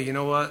tells them, hey, you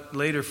know what?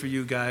 Later for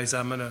you guys,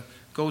 I'm going to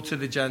go to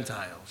the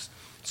Gentiles.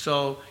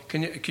 So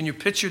can you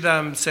picture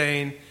them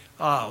saying,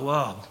 oh,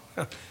 well,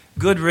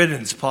 good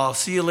riddance, Paul.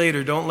 See you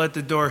later. Don't let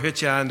the door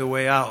hit you on the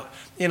way out.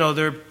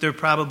 They're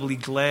probably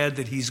glad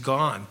that he's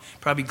gone.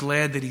 Probably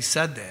glad that he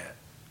said that.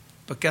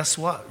 But guess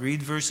what?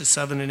 Read verses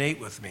 7 and 8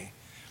 with me.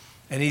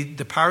 And he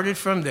departed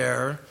from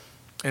there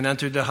and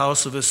entered the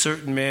house of a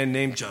certain man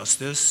named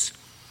Justus,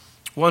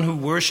 one who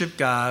worshiped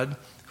God,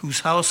 whose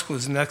house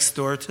was next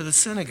door to the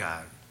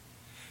synagogue.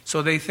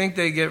 So they think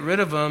they get rid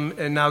of him,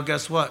 and now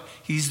guess what?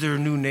 He's their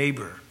new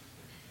neighbor.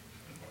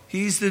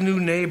 He's the new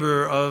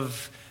neighbor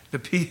of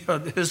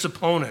his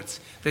opponents.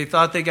 They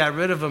thought they got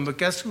rid of him, but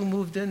guess who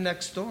moved in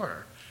next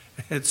door?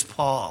 It's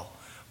Paul.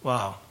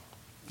 Wow.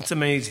 It's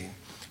amazing.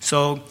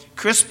 So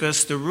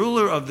Crispus, the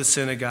ruler of the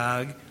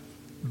synagogue,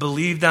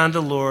 believed on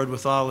the Lord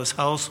with all his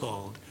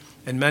household,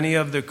 and many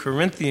of the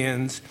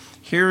Corinthians,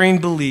 hearing,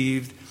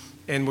 believed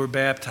and were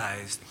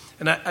baptized.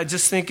 And I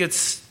just think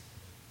it's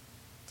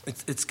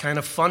kind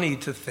of funny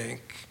to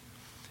think.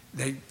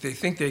 They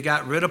think they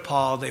got rid of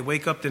Paul. They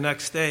wake up the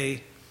next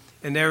day,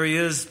 and there he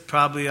is,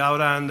 probably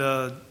out on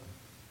the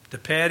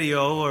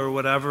patio or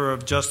whatever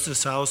of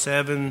Justus' house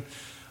having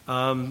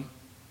a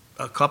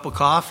cup of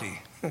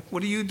coffee.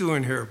 What are you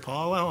doing here,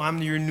 Paul? Well, I'm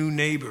your new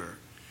neighbor.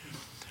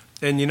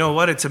 And you know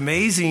what? It's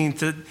amazing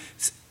to,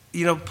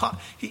 Paul,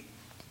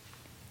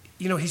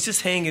 he's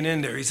just hanging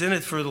in there. He's in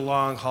it for the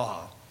long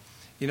haul.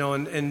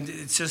 And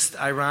it's just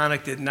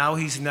ironic that now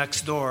he's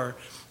next door.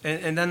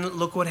 And then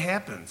look what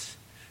happens.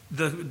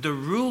 The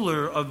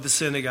ruler of the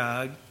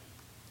synagogue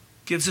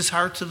gives his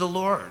heart to the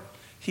Lord.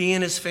 He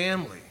and his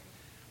family.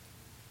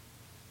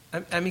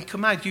 I mean,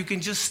 come on. You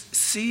can just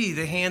see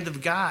the hand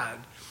of God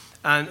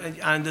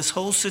on this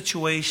whole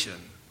situation.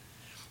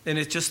 And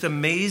it just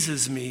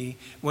amazes me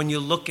when you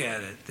look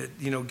at it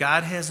that,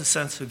 God has a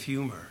sense of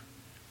humor.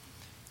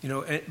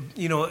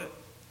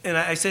 And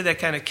I say that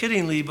kind of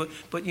kiddingly, but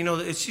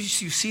it's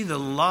just, you see the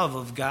love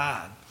of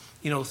God,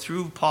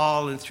 through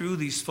Paul and through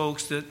these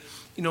folks that,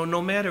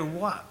 no matter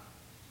what,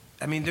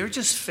 they're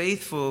just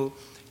faithful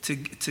to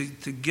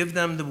give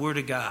them the Word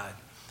of God,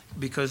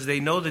 because they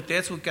know that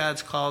that's what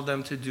God's called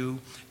them to do.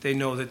 They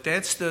know that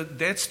that's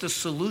the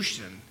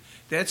solution,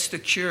 that's the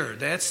cure,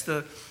 that's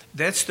the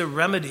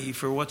remedy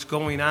for what's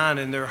going on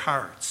in their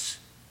hearts,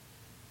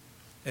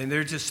 and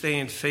they're just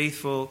staying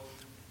faithful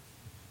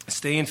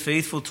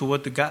to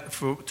what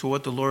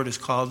the Lord has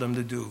called them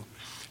to do.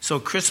 So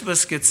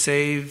Crispus gets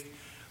saved.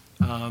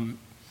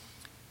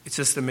 It's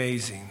just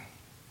amazing.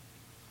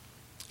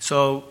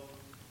 So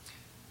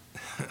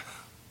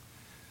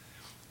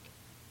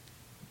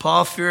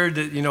Paul feared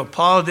that,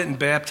 Paul didn't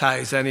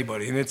baptize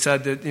anybody. And it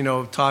said that,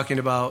 talking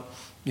about,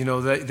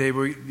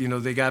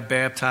 that they got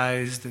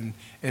baptized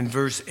in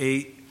verse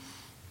 8.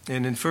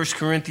 And in 1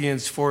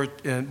 Corinthians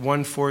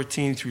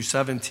 1:14 through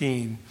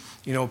 17,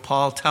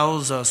 Paul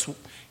tells us,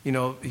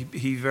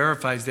 he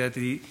verifies that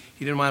he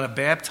didn't want to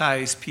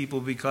baptize people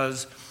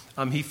because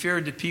he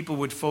feared that people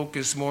would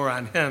focus more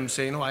on him,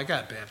 saying, oh, I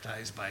got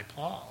baptized by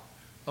Paul.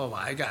 Oh,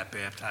 I got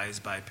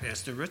baptized by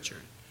Pastor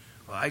Richard.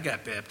 Well, I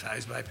got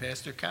baptized by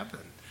Pastor Kevin.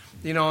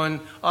 And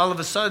all of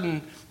a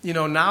sudden,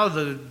 now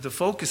the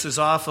focus is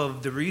off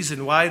of the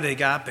reason why they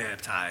got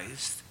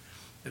baptized.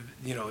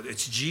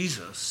 It's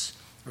Jesus,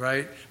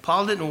 right?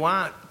 Paul didn't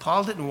want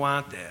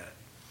that.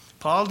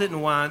 Paul didn't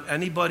want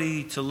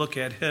anybody to look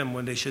at him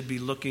when they should be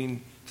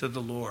looking to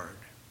the Lord.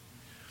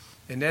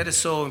 And that is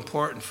so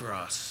important for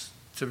us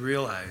to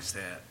realize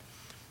that.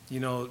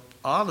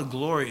 All the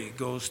glory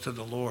goes to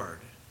the Lord.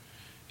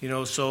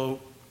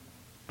 So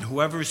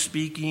whoever's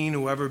speaking,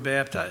 whoever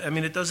baptized,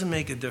 it doesn't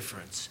make a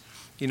difference.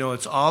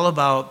 It's all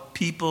about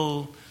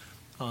people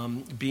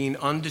being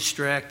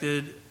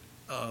undistracted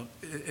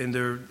in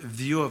their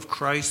view of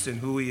Christ and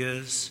who he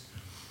is.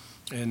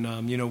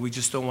 And, we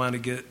just don't want to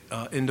get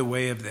in the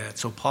way of that.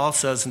 So Paul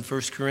says in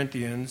 1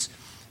 Corinthians,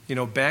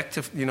 back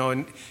to,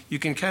 and you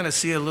can kind of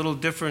see a little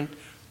difference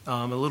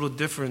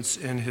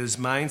in his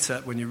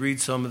mindset when you read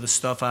some of the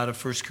stuff out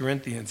of 1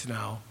 Corinthians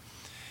now.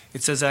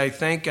 It says, I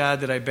thank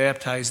God that I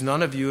baptized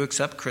none of you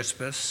except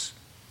Crispus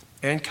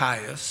and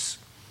Caius.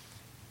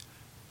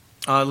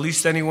 At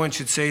least anyone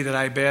should say that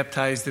I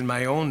baptized in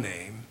my own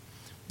name.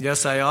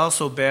 Yes, I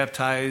also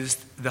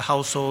baptized the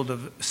household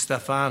of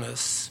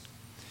Stephanas.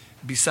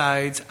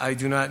 Besides, I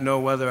do not know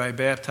whether I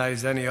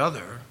baptized any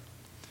other.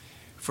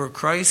 For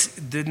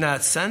Christ did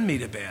not send me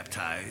to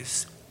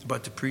baptize,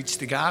 but to preach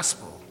the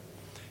gospel,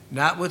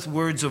 not with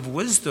words of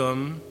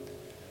wisdom,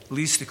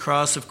 lest the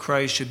cross of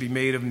Christ should be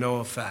made of no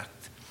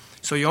effect.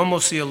 So you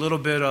almost see a little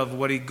bit of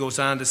what he goes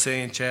on to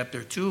say in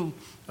chapter 2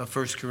 of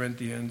 1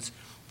 Corinthians,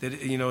 that,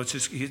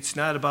 it's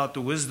not about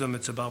the wisdom,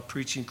 it's about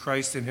preaching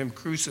Christ and him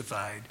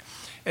crucified.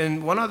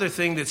 And one other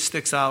thing that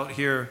sticks out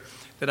here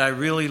that I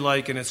really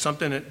like, and it's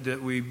something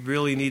that we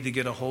really need to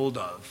get a hold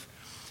of,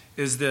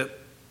 is that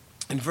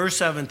in verse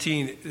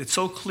 17, it's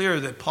so clear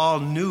that Paul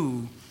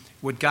knew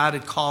what God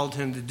had called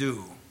him to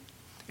do,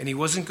 and he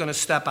wasn't going to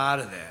step out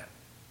of that.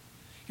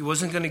 He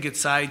wasn't going to get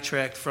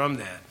sidetracked from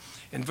that.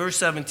 In verse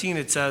 17,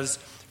 it says,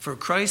 for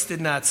Christ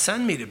did not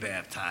send me to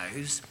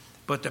baptize,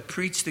 but to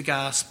preach the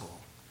gospel.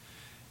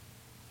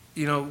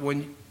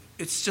 When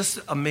it's just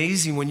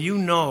amazing when you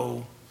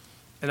know,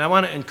 and I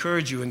want to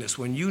encourage you in this,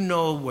 when you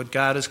know what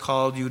God has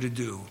called you to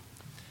do,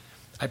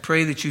 I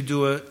pray that you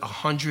do it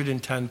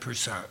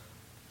 110%.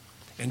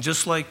 And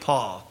just like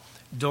Paul,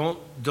 don't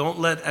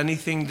let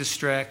anything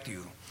distract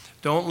you.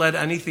 Don't let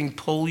anything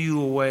pull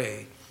you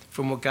away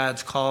from what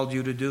God's called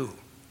you to do.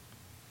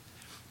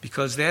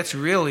 Because that's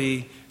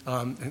really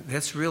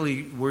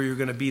where you're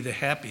going to be the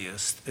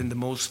happiest and the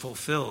most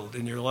fulfilled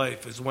in your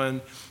life, is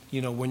when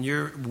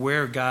you're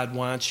where God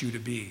wants you to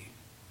be.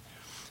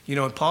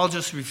 And Paul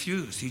just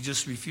refused. He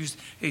just refused.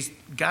 Hey,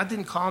 God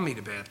didn't call me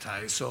to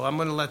baptize, so I'm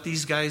going to let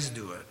these guys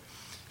do it.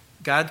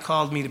 God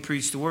called me to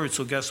preach the word,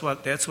 so guess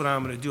what? That's what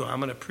I'm going to do. I'm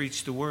going to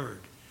preach the word.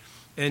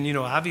 And,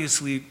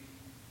 obviously,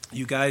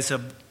 you guys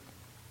have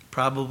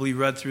probably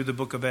read through the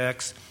book of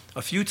Acts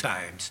a few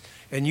times,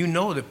 and you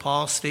know that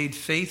Paul stayed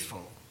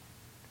faithful.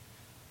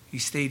 He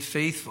stayed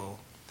faithful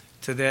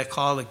to that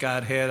call that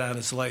God had on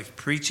his life,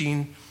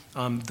 preaching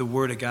the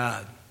word of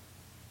God.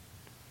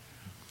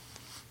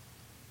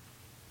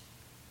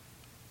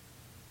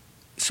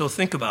 So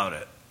think about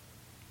it.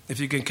 If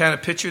you can kind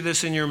of picture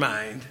this in your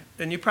mind,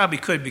 and you probably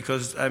could,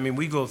 because,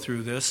 we go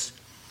through this.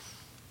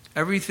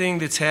 Everything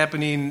that's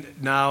happening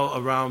now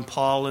around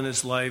Paul in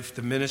his life,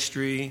 the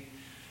ministry,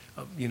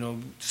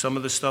 some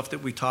of the stuff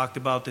that we talked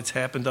about that's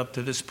happened up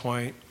to this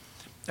point,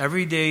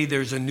 every day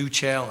there's a new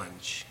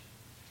challenge.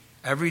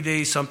 Every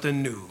day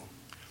something new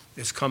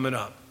is coming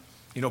up.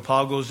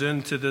 Paul goes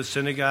into the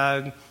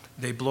synagogue,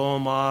 they blow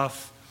him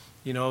off.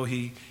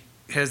 He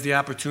has the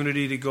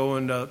opportunity to go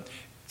into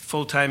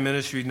full-time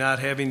ministry, not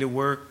having to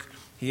work.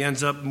 He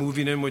ends up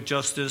moving in with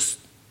Justus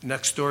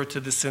next door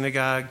to the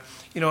synagogue.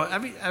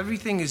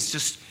 Everything is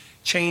just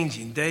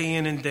changing day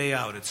in and day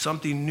out. It's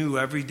something new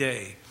every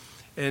day.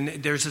 And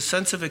there's a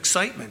sense of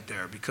excitement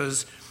there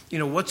because,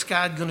 what's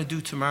God going to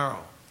do tomorrow?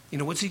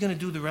 What's he going to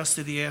do the rest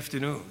of the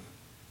afternoon?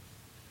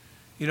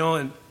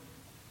 And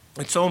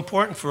it's so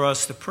important for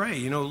us to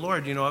pray.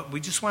 Lord, we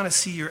just want to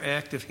see your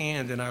active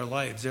hand in our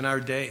lives, in our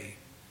day.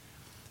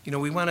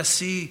 We want to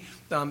see,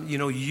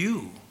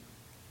 you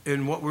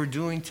in what we're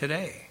doing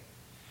today.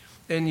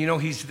 And,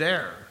 he's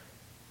there.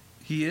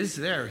 He is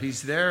there.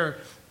 He's there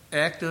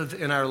active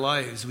in our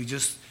lives. We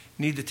just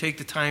need to take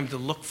the time to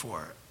look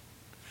for it.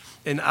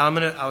 And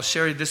I'll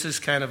share, this is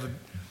kind of,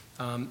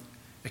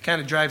 it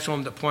kind of drives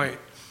home the point.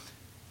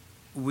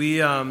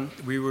 We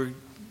were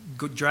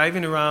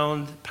driving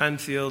around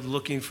Penfield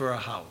looking for a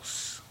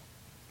house.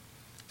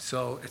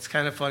 So it's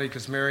kind of funny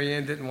because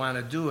Marianne didn't want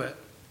to do it,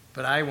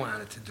 but I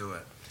wanted to do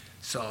it.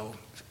 So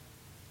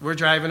we're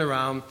driving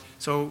around.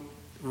 So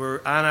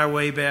we're on our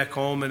way back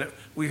home, and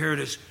we hear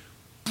this,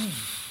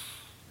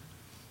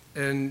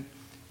 and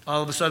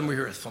all of a sudden we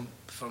hear a thump,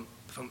 thump,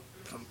 thump,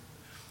 thump.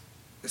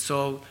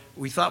 So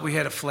we thought we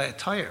had a flat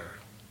tire.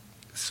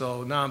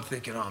 So now I'm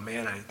thinking, oh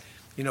man,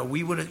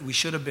 we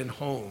should have been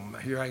home.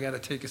 Here I got to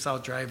take us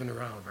out driving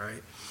around,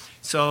 right?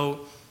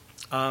 So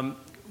I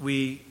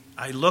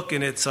look,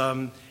 and it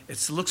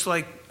looks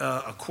like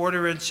a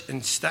 1/4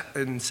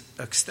 inch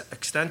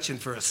extension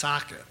for a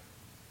socket,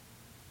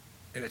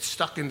 and it's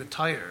stuck in the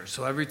tire.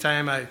 So every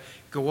time I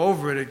go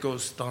over it, it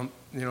goes thump.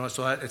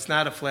 So it's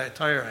not a flat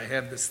tire. I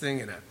have this thing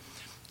in it.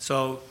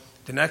 So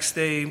the next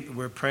day,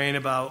 we're praying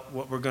about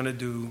what we're going to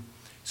do.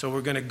 So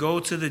we're going to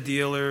go to the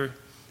dealer,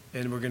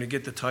 and we're going to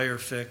get the tire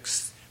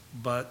fixed.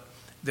 But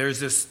there's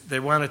this, they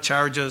want to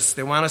charge us,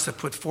 they want us to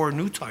put 4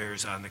 new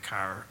tires on the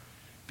car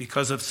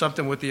because of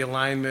something with the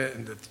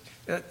alignment.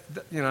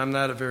 And I'm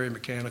not a very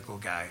mechanical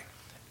guy.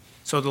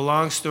 So the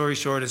long story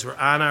short is we're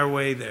on our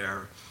way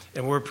there,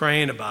 and we're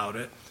praying about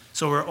it.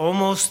 So we're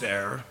almost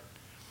there.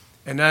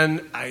 And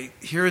then I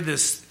hear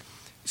this,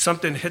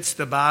 something hits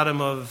the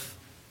bottom of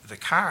the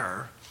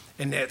car,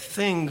 and that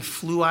thing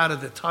flew out of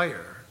the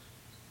tire.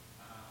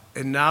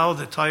 And now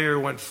the tire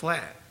went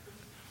flat.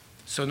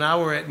 So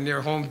now we're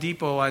near Home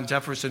Depot on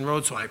Jefferson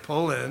Road, so I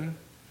pull in.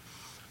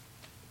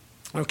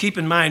 Now keep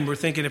in mind, we're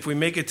thinking if we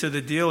make it to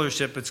the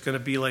dealership, it's going to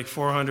be like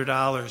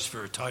 $400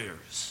 for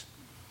tires.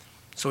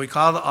 So we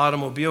call the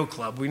automobile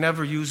club. We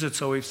never use it,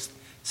 so we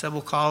said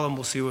we'll call them,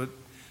 we'll see what.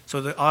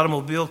 So the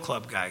automobile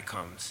club guy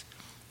comes.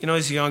 You know,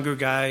 he's a younger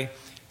guy.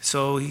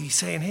 So he's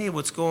saying, hey,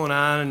 what's going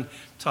on? And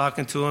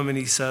talking to him, and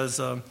he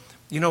says,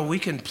 we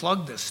can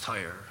plug this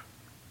tire.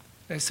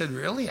 And I said,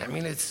 really? I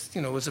mean, it's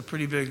a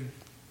pretty big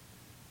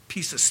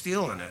piece of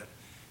steel in it.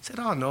 He said,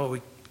 oh, no,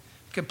 we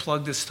can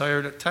plug this tire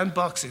at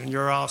 $10 and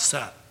you're all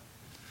set.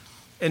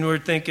 And we're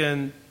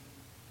thinking,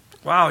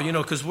 wow,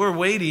 because we're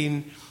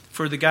waiting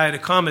for the guy to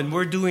come, and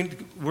we're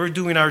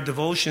doing our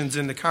devotions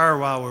in the car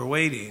while we're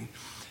waiting.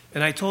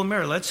 And I told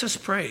Mary, let's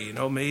just pray,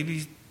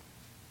 maybe,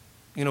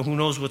 who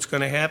knows what's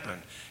going to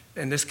happen.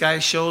 And this guy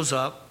shows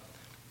up,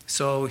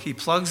 so he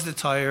plugs the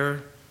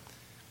tire.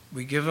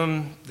 We give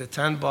him the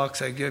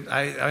 $10.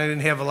 I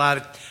didn't have a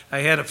lot. I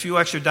had a few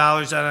extra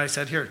dollars, and I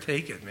said, here,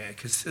 take it, man,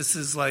 because this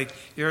is like,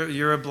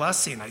 you're a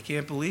blessing. I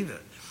can't believe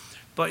it.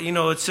 But,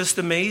 it's just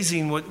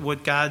amazing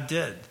what God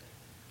did,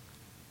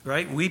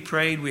 right? We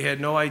prayed. We had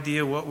no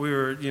idea what we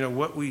were,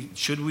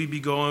 should we be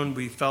going.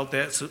 We felt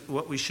that's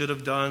what we should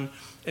have done.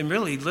 And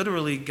really,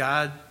 literally,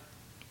 God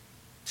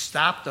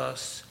stopped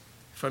us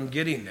from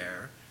getting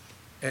there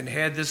and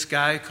had this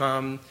guy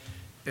come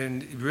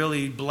and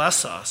really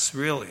bless us,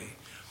 really.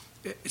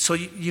 So,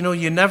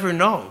 you never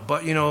know.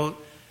 But,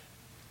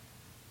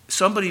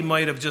 somebody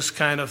might have just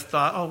kind of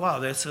thought, oh,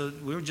 wow,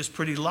 we were just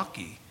pretty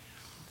lucky.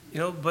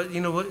 But you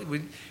know what?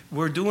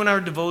 We're doing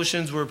our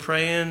devotions, we're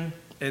praying,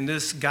 and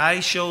this guy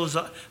shows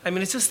up. I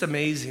mean, it's just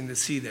amazing to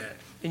see that.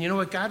 And you know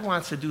what? God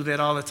wants to do that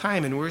all the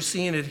time, and we're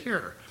seeing it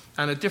here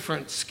on a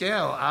different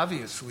scale,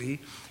 obviously.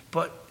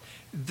 But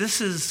this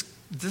is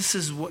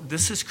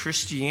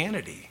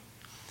Christianity.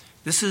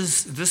 This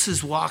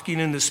is walking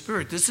in the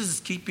Spirit. This is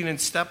keeping in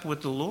step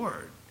with the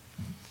Lord.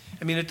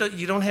 I mean,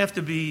 you don't have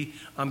to be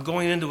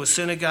going into a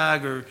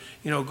synagogue or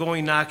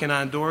going knocking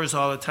on doors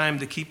all the time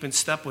to keep in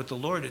step with the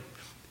Lord.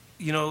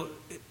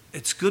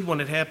 It's good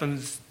when it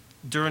happens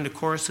during the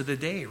course of the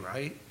day,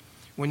 right?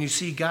 When you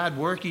see God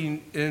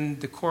working in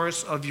the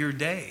course of your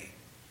day.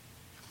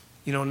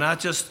 Not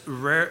just a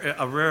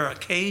rare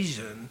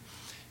occasion,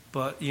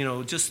 but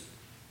just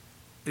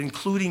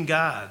including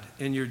God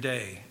in your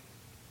day.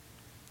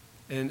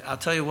 And I'll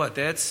tell you what,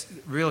 that's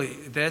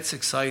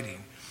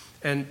exciting.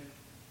 And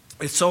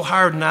it's so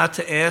hard not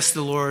to ask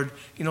the Lord,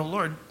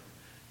 Lord,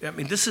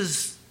 this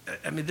is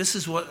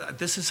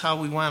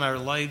how we want our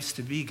lives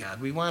to be,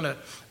 God. We want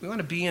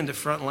to be in the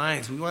front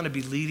lines. We want to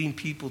be leading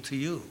people to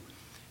you.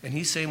 And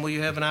he's saying, well,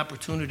 you have an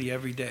opportunity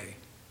every day.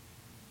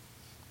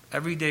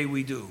 Every day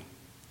we do.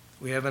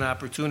 We have an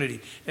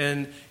opportunity.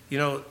 And,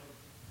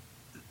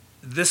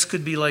 this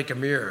could be like a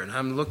mirror, and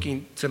I'm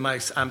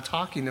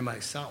talking to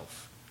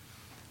myself.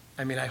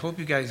 I mean, I hope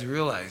you guys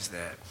realize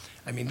that.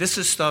 I mean, this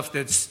is stuff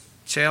that's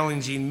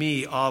challenging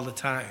me all the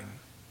time.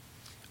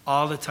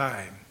 All the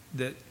time.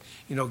 That,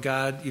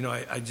 God,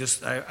 I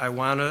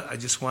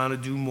just want to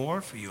do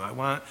more for you. I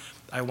want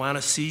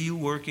to see you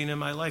working in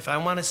my life. I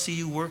want to see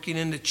you working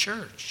in the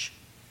church.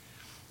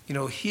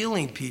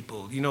 Healing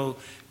people,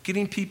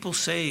 getting people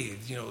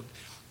saved,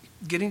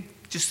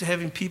 just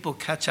having people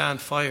catch on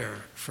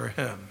fire for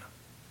him.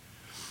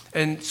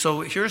 And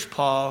so here's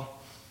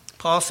Paul.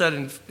 Paul said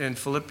in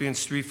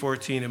Philippians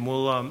 3:14, and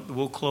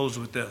we'll close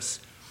with this.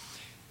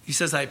 He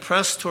says, I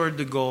press toward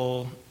the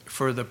goal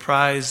for the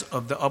prize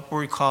of the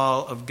upward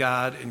call of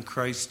God in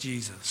Christ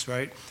Jesus,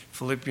 right?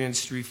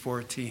 Philippians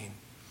 3:14.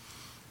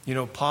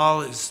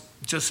 Paul is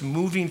just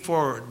moving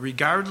forward,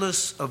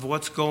 regardless of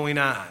what's going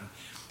on.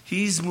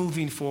 He's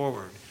moving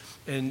forward.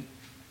 And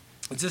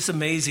it's just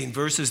amazing.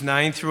 Verses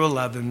 9 through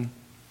 11,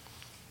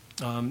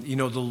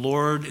 the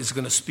Lord is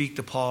going to speak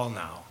to Paul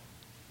now.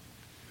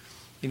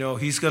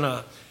 He's going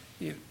to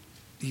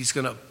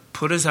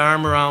put his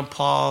arm around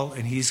Paul,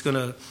 and he's going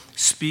to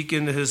speak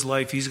into his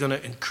life. He's going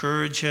to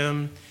encourage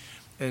him.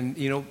 And,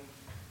 it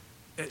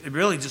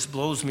really just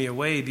blows me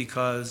away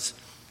because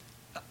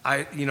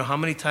how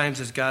many times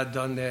has God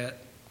done that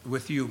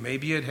with you?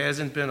 Maybe it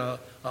hasn't been an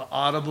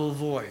audible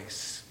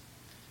voice,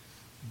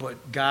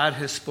 but God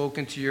has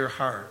spoken to your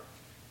heart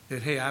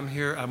that, hey, I'm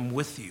here, I'm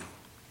with you.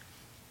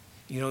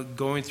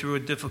 Going through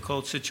a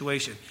difficult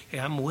situation. Hey,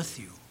 I'm with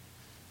you.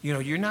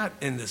 You're not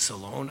in this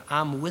alone.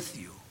 I'm with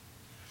you.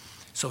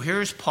 So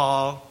here's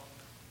Paul.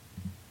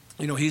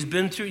 He's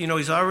been through,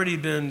 he's already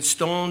been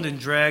stoned and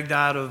dragged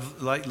out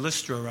of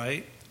Lystra,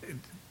 right?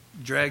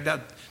 Dragged out.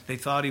 They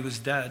thought he was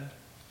dead,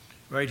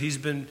 right? He's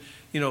been,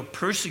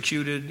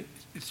 persecuted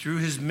through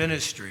his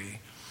ministry.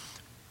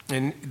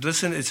 And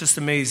listen, it's just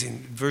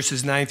amazing.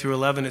 Verses 9 through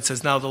 11, it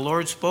says, now the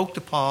Lord spoke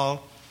to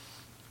Paul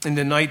in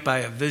the night by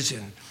a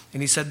vision.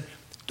 And he said,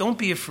 don't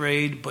be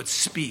afraid, but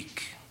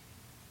speak.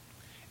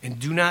 And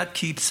do not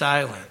keep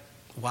silent.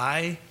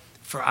 Why?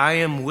 For I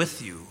am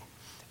with you,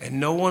 and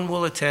no one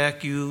will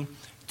attack you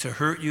to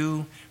hurt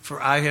you,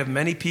 for I have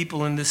many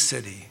people in this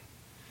city.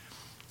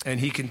 And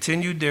he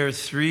continued there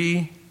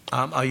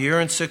a year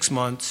and 6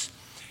 months,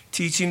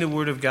 teaching the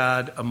word of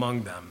God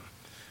among them.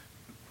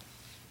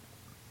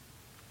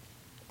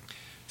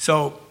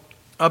 So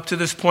up to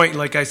this point,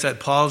 like I said,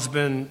 Paul's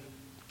been,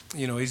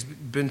 he's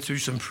been through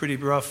some pretty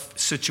rough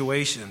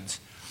situations.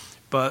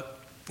 But,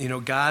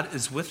 God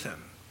is with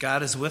him.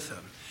 God is with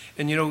him.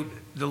 And,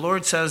 the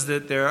Lord says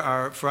that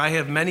for I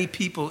have many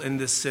people in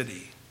this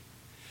city.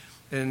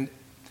 And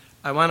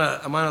I want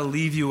to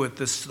leave you with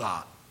this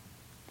thought.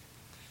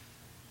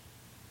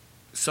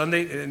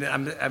 Sunday, and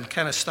I'm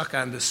kind of stuck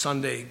on this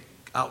Sunday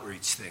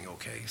outreach thing,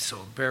 okay? So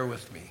bear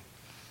with me.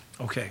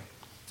 Okay.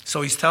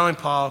 So he's telling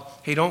Paul,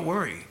 hey, don't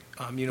worry.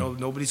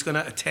 Nobody's going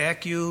to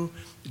attack you.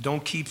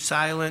 Don't keep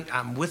silent.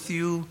 I'm with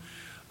you.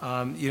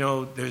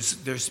 There's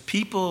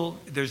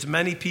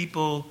many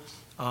people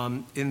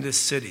in this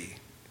city.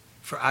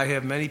 For I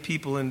have many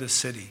people in this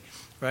city,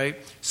 right?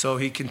 So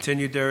he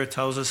continued there. It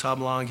tells us how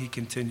long he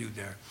continued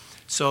there.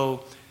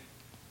 So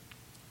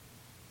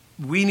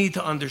we need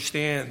to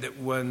understand that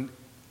when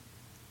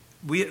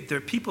there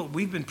are people,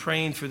 we've been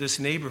praying for this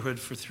neighborhood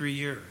for 3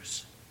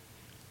 years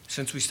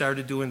since we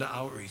started doing the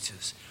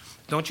outreaches.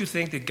 Don't you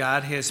think that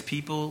God has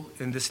people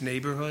in this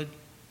neighborhood,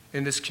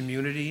 in this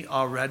community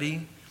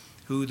already,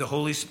 who the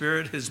Holy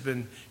Spirit has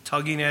been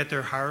tugging at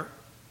their heart?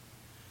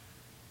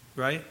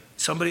 Right?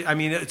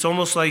 It's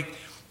almost like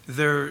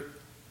they're,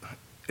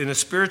 in a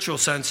spiritual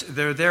sense,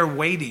 they're there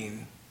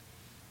waiting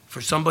for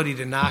somebody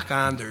to knock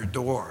on their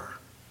door.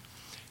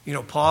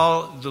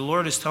 The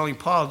Lord is telling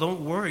Paul,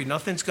 don't worry,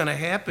 nothing's going to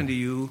happen to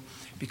you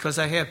because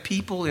I have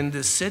people in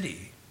this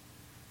city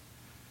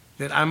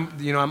that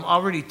I'm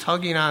already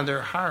tugging on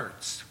their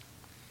hearts.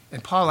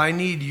 And Paul, I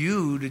need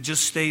you to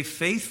just stay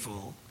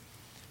faithful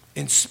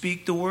and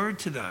speak the word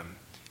to them.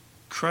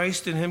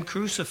 Christ and him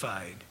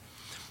crucified.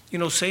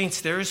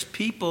 Saints, there's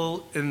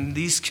people in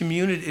these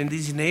in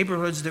these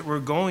neighborhoods that we're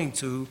going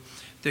to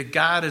that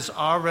God is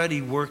already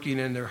working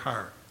in their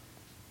heart.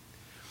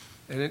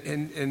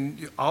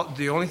 And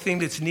the only thing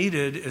that's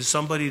needed is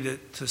somebody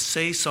to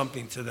say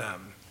something to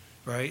them,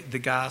 right? The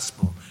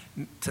gospel.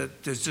 To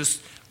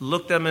just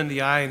look them in the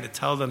eye and to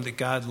tell them that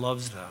God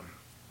loves them.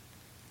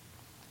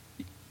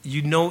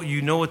 You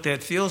know what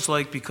that feels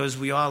like because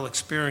we all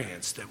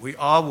experienced it. We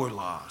all were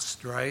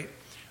lost, right?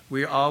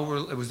 We all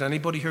were. Was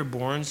anybody here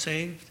born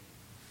saved?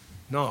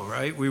 No,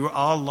 right? We were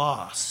all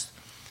lost.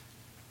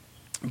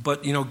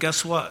 But,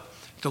 guess what?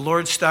 The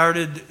Lord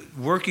started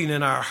working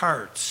in our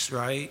hearts,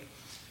 right?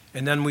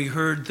 And then we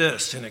heard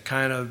this, and it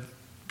kind of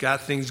got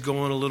things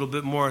going a little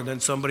bit more. And then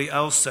somebody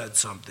else said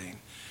something.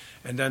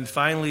 And then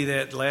finally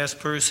that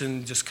last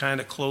person just kind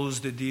of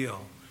closed the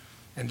deal.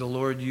 And the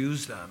Lord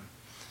used them.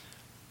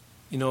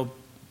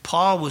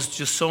 Paul was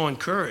just so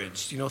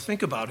encouraged.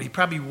 Think about it. He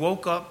probably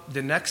woke up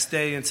the next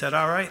day and said,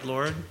 all right,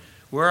 Lord,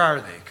 where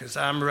are they? Because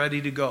I'm ready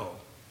to go.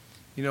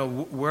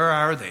 Where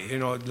are they?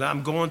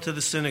 I'm going to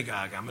the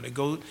synagogue. I'm going to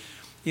go.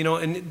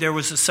 And there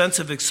was a sense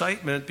of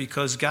excitement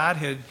because God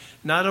had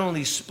not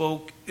only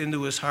spoke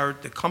into his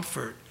heart the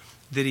comfort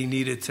that he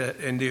needed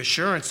and the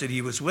assurance that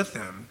he was with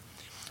him,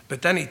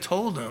 but then he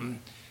told him,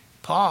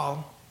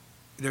 Paul,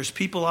 there's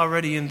people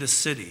already in this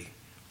city.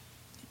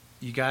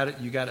 You got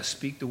to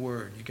speak the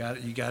word. You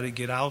got to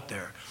get out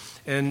there.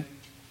 And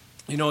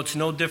it's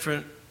no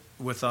different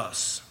with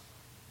us.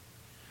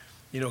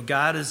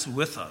 God is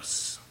with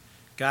us.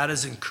 God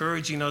is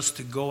encouraging us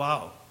to go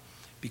out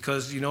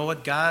because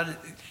what God,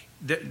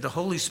 the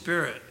Holy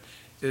Spirit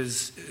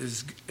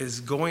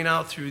is going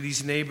out through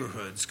these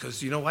neighborhoods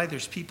because why?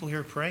 There's people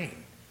here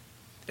praying.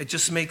 It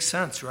just makes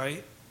sense,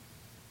 right?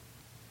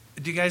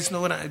 Do you guys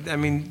know what I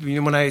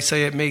mean? When I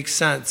say it makes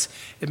sense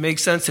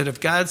that if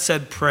God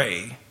said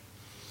pray,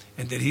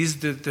 and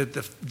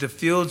that the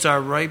fields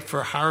are ripe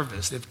for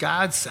harvest, if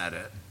God said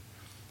it,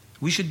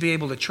 we should be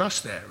able to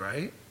trust that,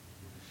 right?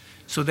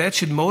 So that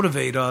should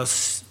motivate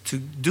us to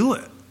do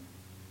it,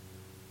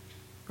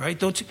 right?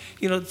 Don't you?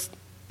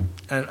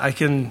 And I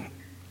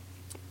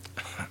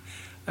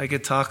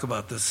could talk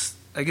about this.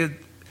 I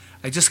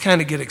just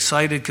kind of get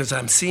excited because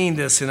I'm seeing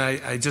this, and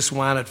I just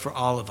want it for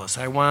all of us.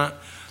 I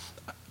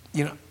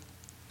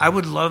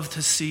would love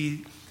to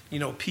see,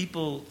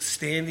 people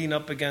standing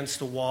up against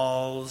the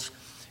walls,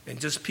 and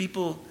just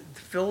people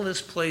fill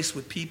this place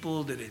with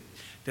people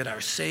that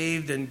are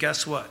saved. And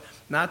guess what?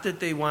 Not that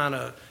they want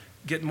to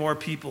get more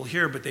people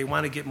here, but they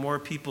want to get more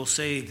people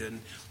saved. And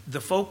the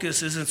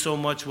focus isn't so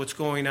much what's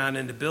going on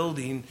in the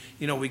building.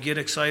 We get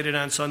excited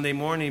on Sunday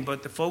morning,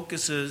 but the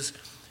focus is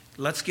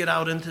let's get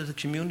out into the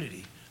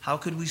community. How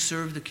could we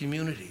serve the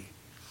community?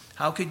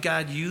 How could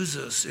God use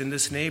us in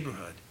this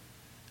neighborhood?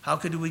 How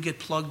could we get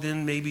plugged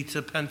in maybe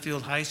to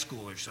Penfield High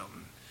School or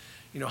something?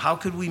 How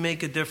could we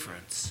make a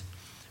difference?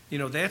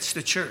 That's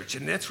the church,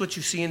 and that's what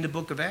you see in the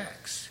book of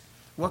Acts.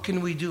 What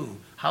can we do?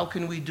 How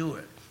can we do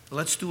it?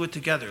 Let's do it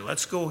together.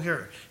 Let's go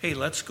here. Hey,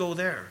 let's go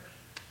there.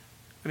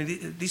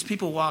 These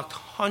people walked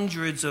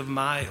hundreds of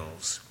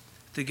miles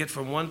to get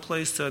from one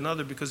place to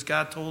another because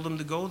God told them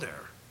to go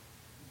there.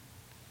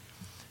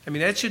 I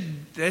mean, that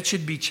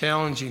should be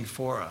challenging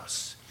for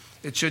us.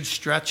 It should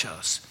stretch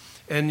us.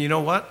 And you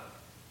know what?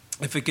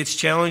 If it gets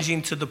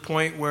challenging to the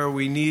point where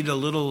we need a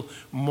little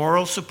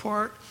moral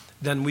support,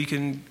 then we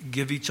can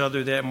give each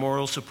other that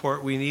moral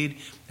support we need.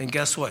 And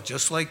guess what?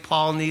 Just like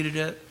Paul needed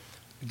it,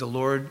 the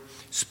Lord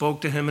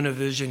spoke to him in a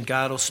vision.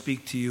 God will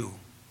speak to you.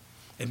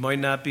 It might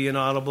not be an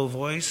audible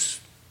voice,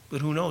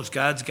 but who knows?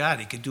 God's God.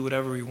 He can do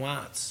whatever he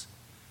wants.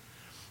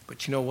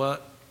 But you know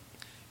what?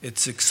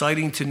 It's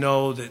exciting to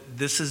know that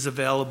this is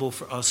available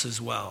for us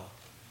as well.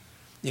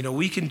 You know,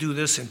 we can do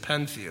this in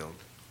Penfield.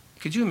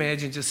 Could you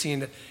imagine just seeing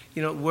that?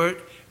 You know,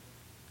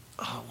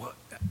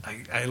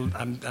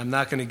 I'm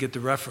not going to get the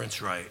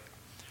reference right,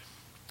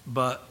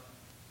 but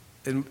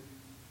in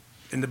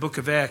the book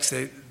of Acts,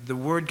 the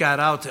word got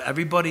out to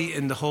everybody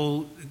in the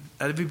whole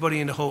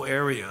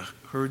area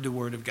heard the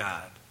word of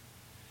God.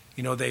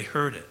 You know, they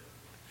heard it.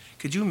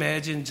 Could you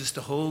imagine just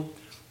the whole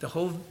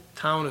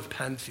town of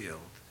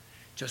Penfield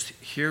just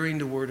hearing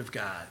the word of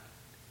God?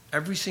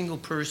 Every single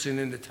person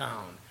in the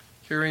town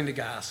hearing the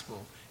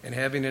gospel and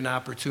having an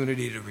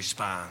opportunity to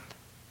respond.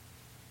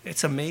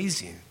 It's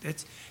amazing.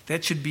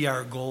 That should be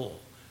our goal.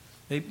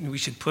 Maybe we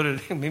should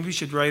maybe we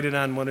should write it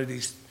on one of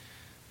these,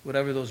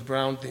 whatever those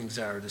brown things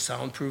are, the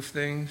soundproof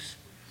things.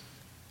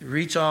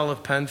 Reach all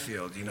of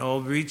Penfield,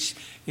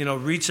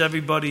 reach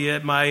everybody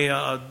at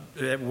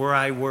at where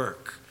I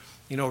work.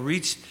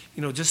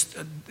 Just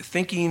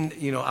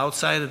thinking,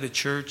 outside of the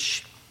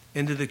church,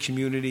 into the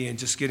community, and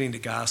just getting the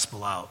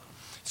gospel out.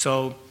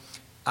 So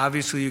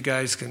obviously you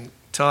guys can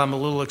tell I'm a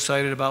little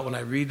excited about when I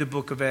read the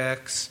book of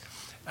Acts.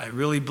 I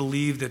really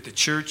believe that the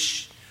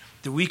church,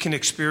 that we can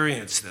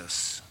experience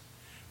this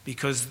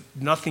because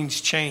nothing's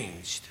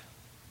changed.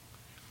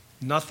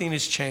 Nothing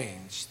has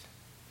changed.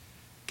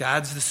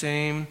 God's the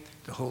same.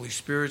 The Holy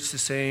Spirit's the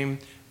same.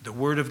 The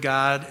Word of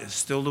God is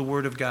still the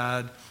Word of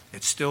God.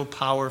 It's still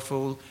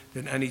powerful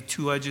than any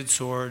two-edged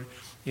sword.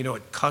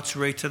 It cuts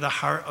right to the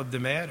heart of the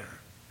matter.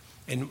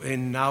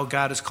 And now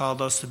God has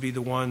called us to be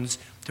the ones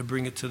to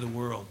bring it to the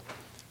world.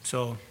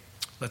 So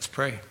let's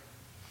pray.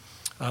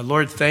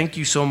 Lord, thank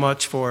you so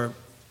much for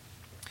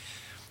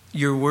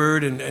your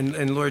word.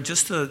 And Lord,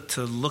 just to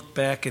look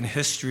back in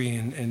history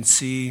and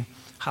see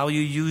how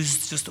you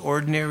used just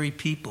ordinary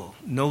people,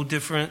 no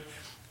different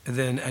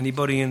than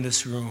anybody in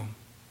this room.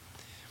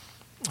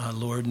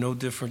 Lord, no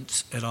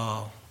difference at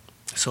all.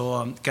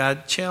 So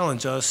God,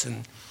 challenge us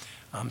and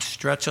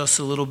stretch us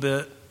a little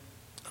bit.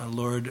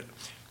 Lord,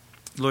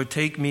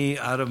 take me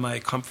out of my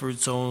comfort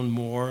zone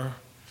more.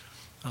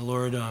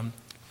 Lord,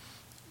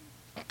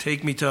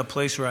 take me to a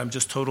place where I'm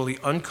just totally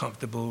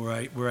uncomfortable,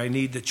 right? Where I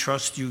need to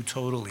trust you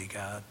totally,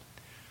 God.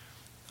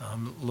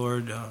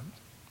 Lord,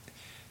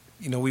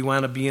 we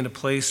want to be in a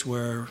place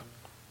where,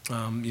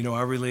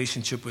 our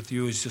relationship with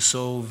you is just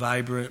so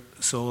vibrant,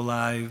 so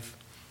alive,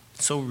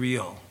 so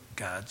real,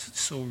 God. It's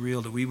so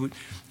real that we would,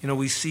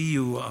 we see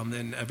you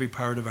in every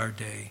part of our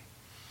day,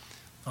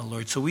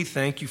 Lord. So we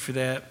thank you for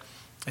that.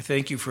 I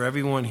thank you for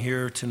everyone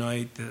here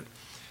tonight. That,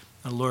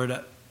 Lord,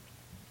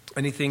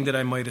 anything that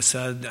I might have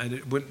said, I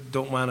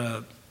don't want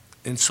to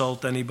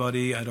insult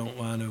anybody. I don't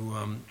want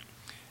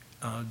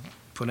to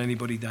put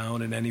anybody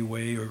down in any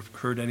way or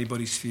hurt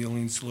anybody's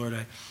feelings.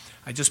 Lord,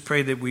 I just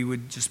pray that we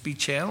would just be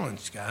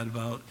challenged, God,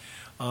 about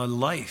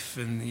life.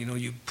 And,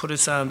 you put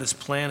us on this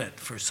planet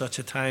for such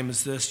a time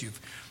as this.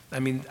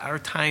 Our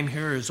time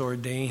here is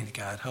ordained,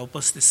 God. Help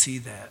us to see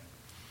that.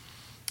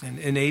 And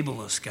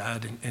enable us,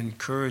 God, and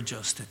encourage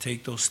us to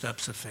take those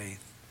steps of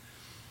faith.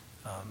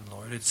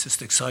 Lord, it's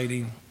just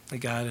exciting,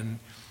 God, and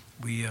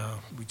we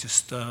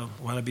just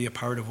want to be a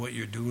part of what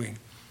you're doing.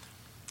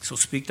 So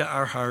speak to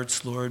our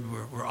hearts, Lord.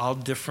 We're all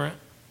different,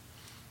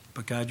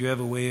 but God, you have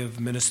a way of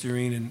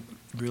ministering and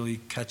really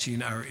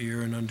catching our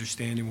ear and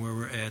understanding where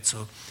we're at.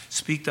 So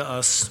speak to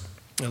us,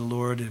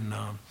 Lord, and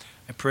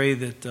I pray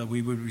that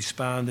we would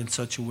respond in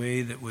such a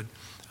way that would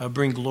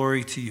bring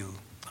glory to you.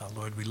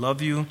 Lord, we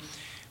love you.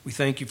 We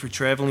thank you for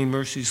traveling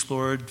mercies,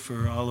 Lord,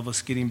 for all of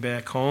us getting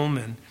back home,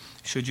 and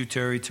should you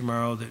tarry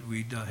tomorrow, that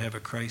we'd have a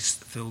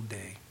Christ-filled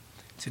day.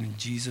 It's in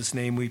Jesus'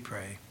 name we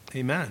pray.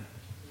 Amen.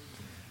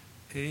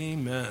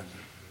 Amen.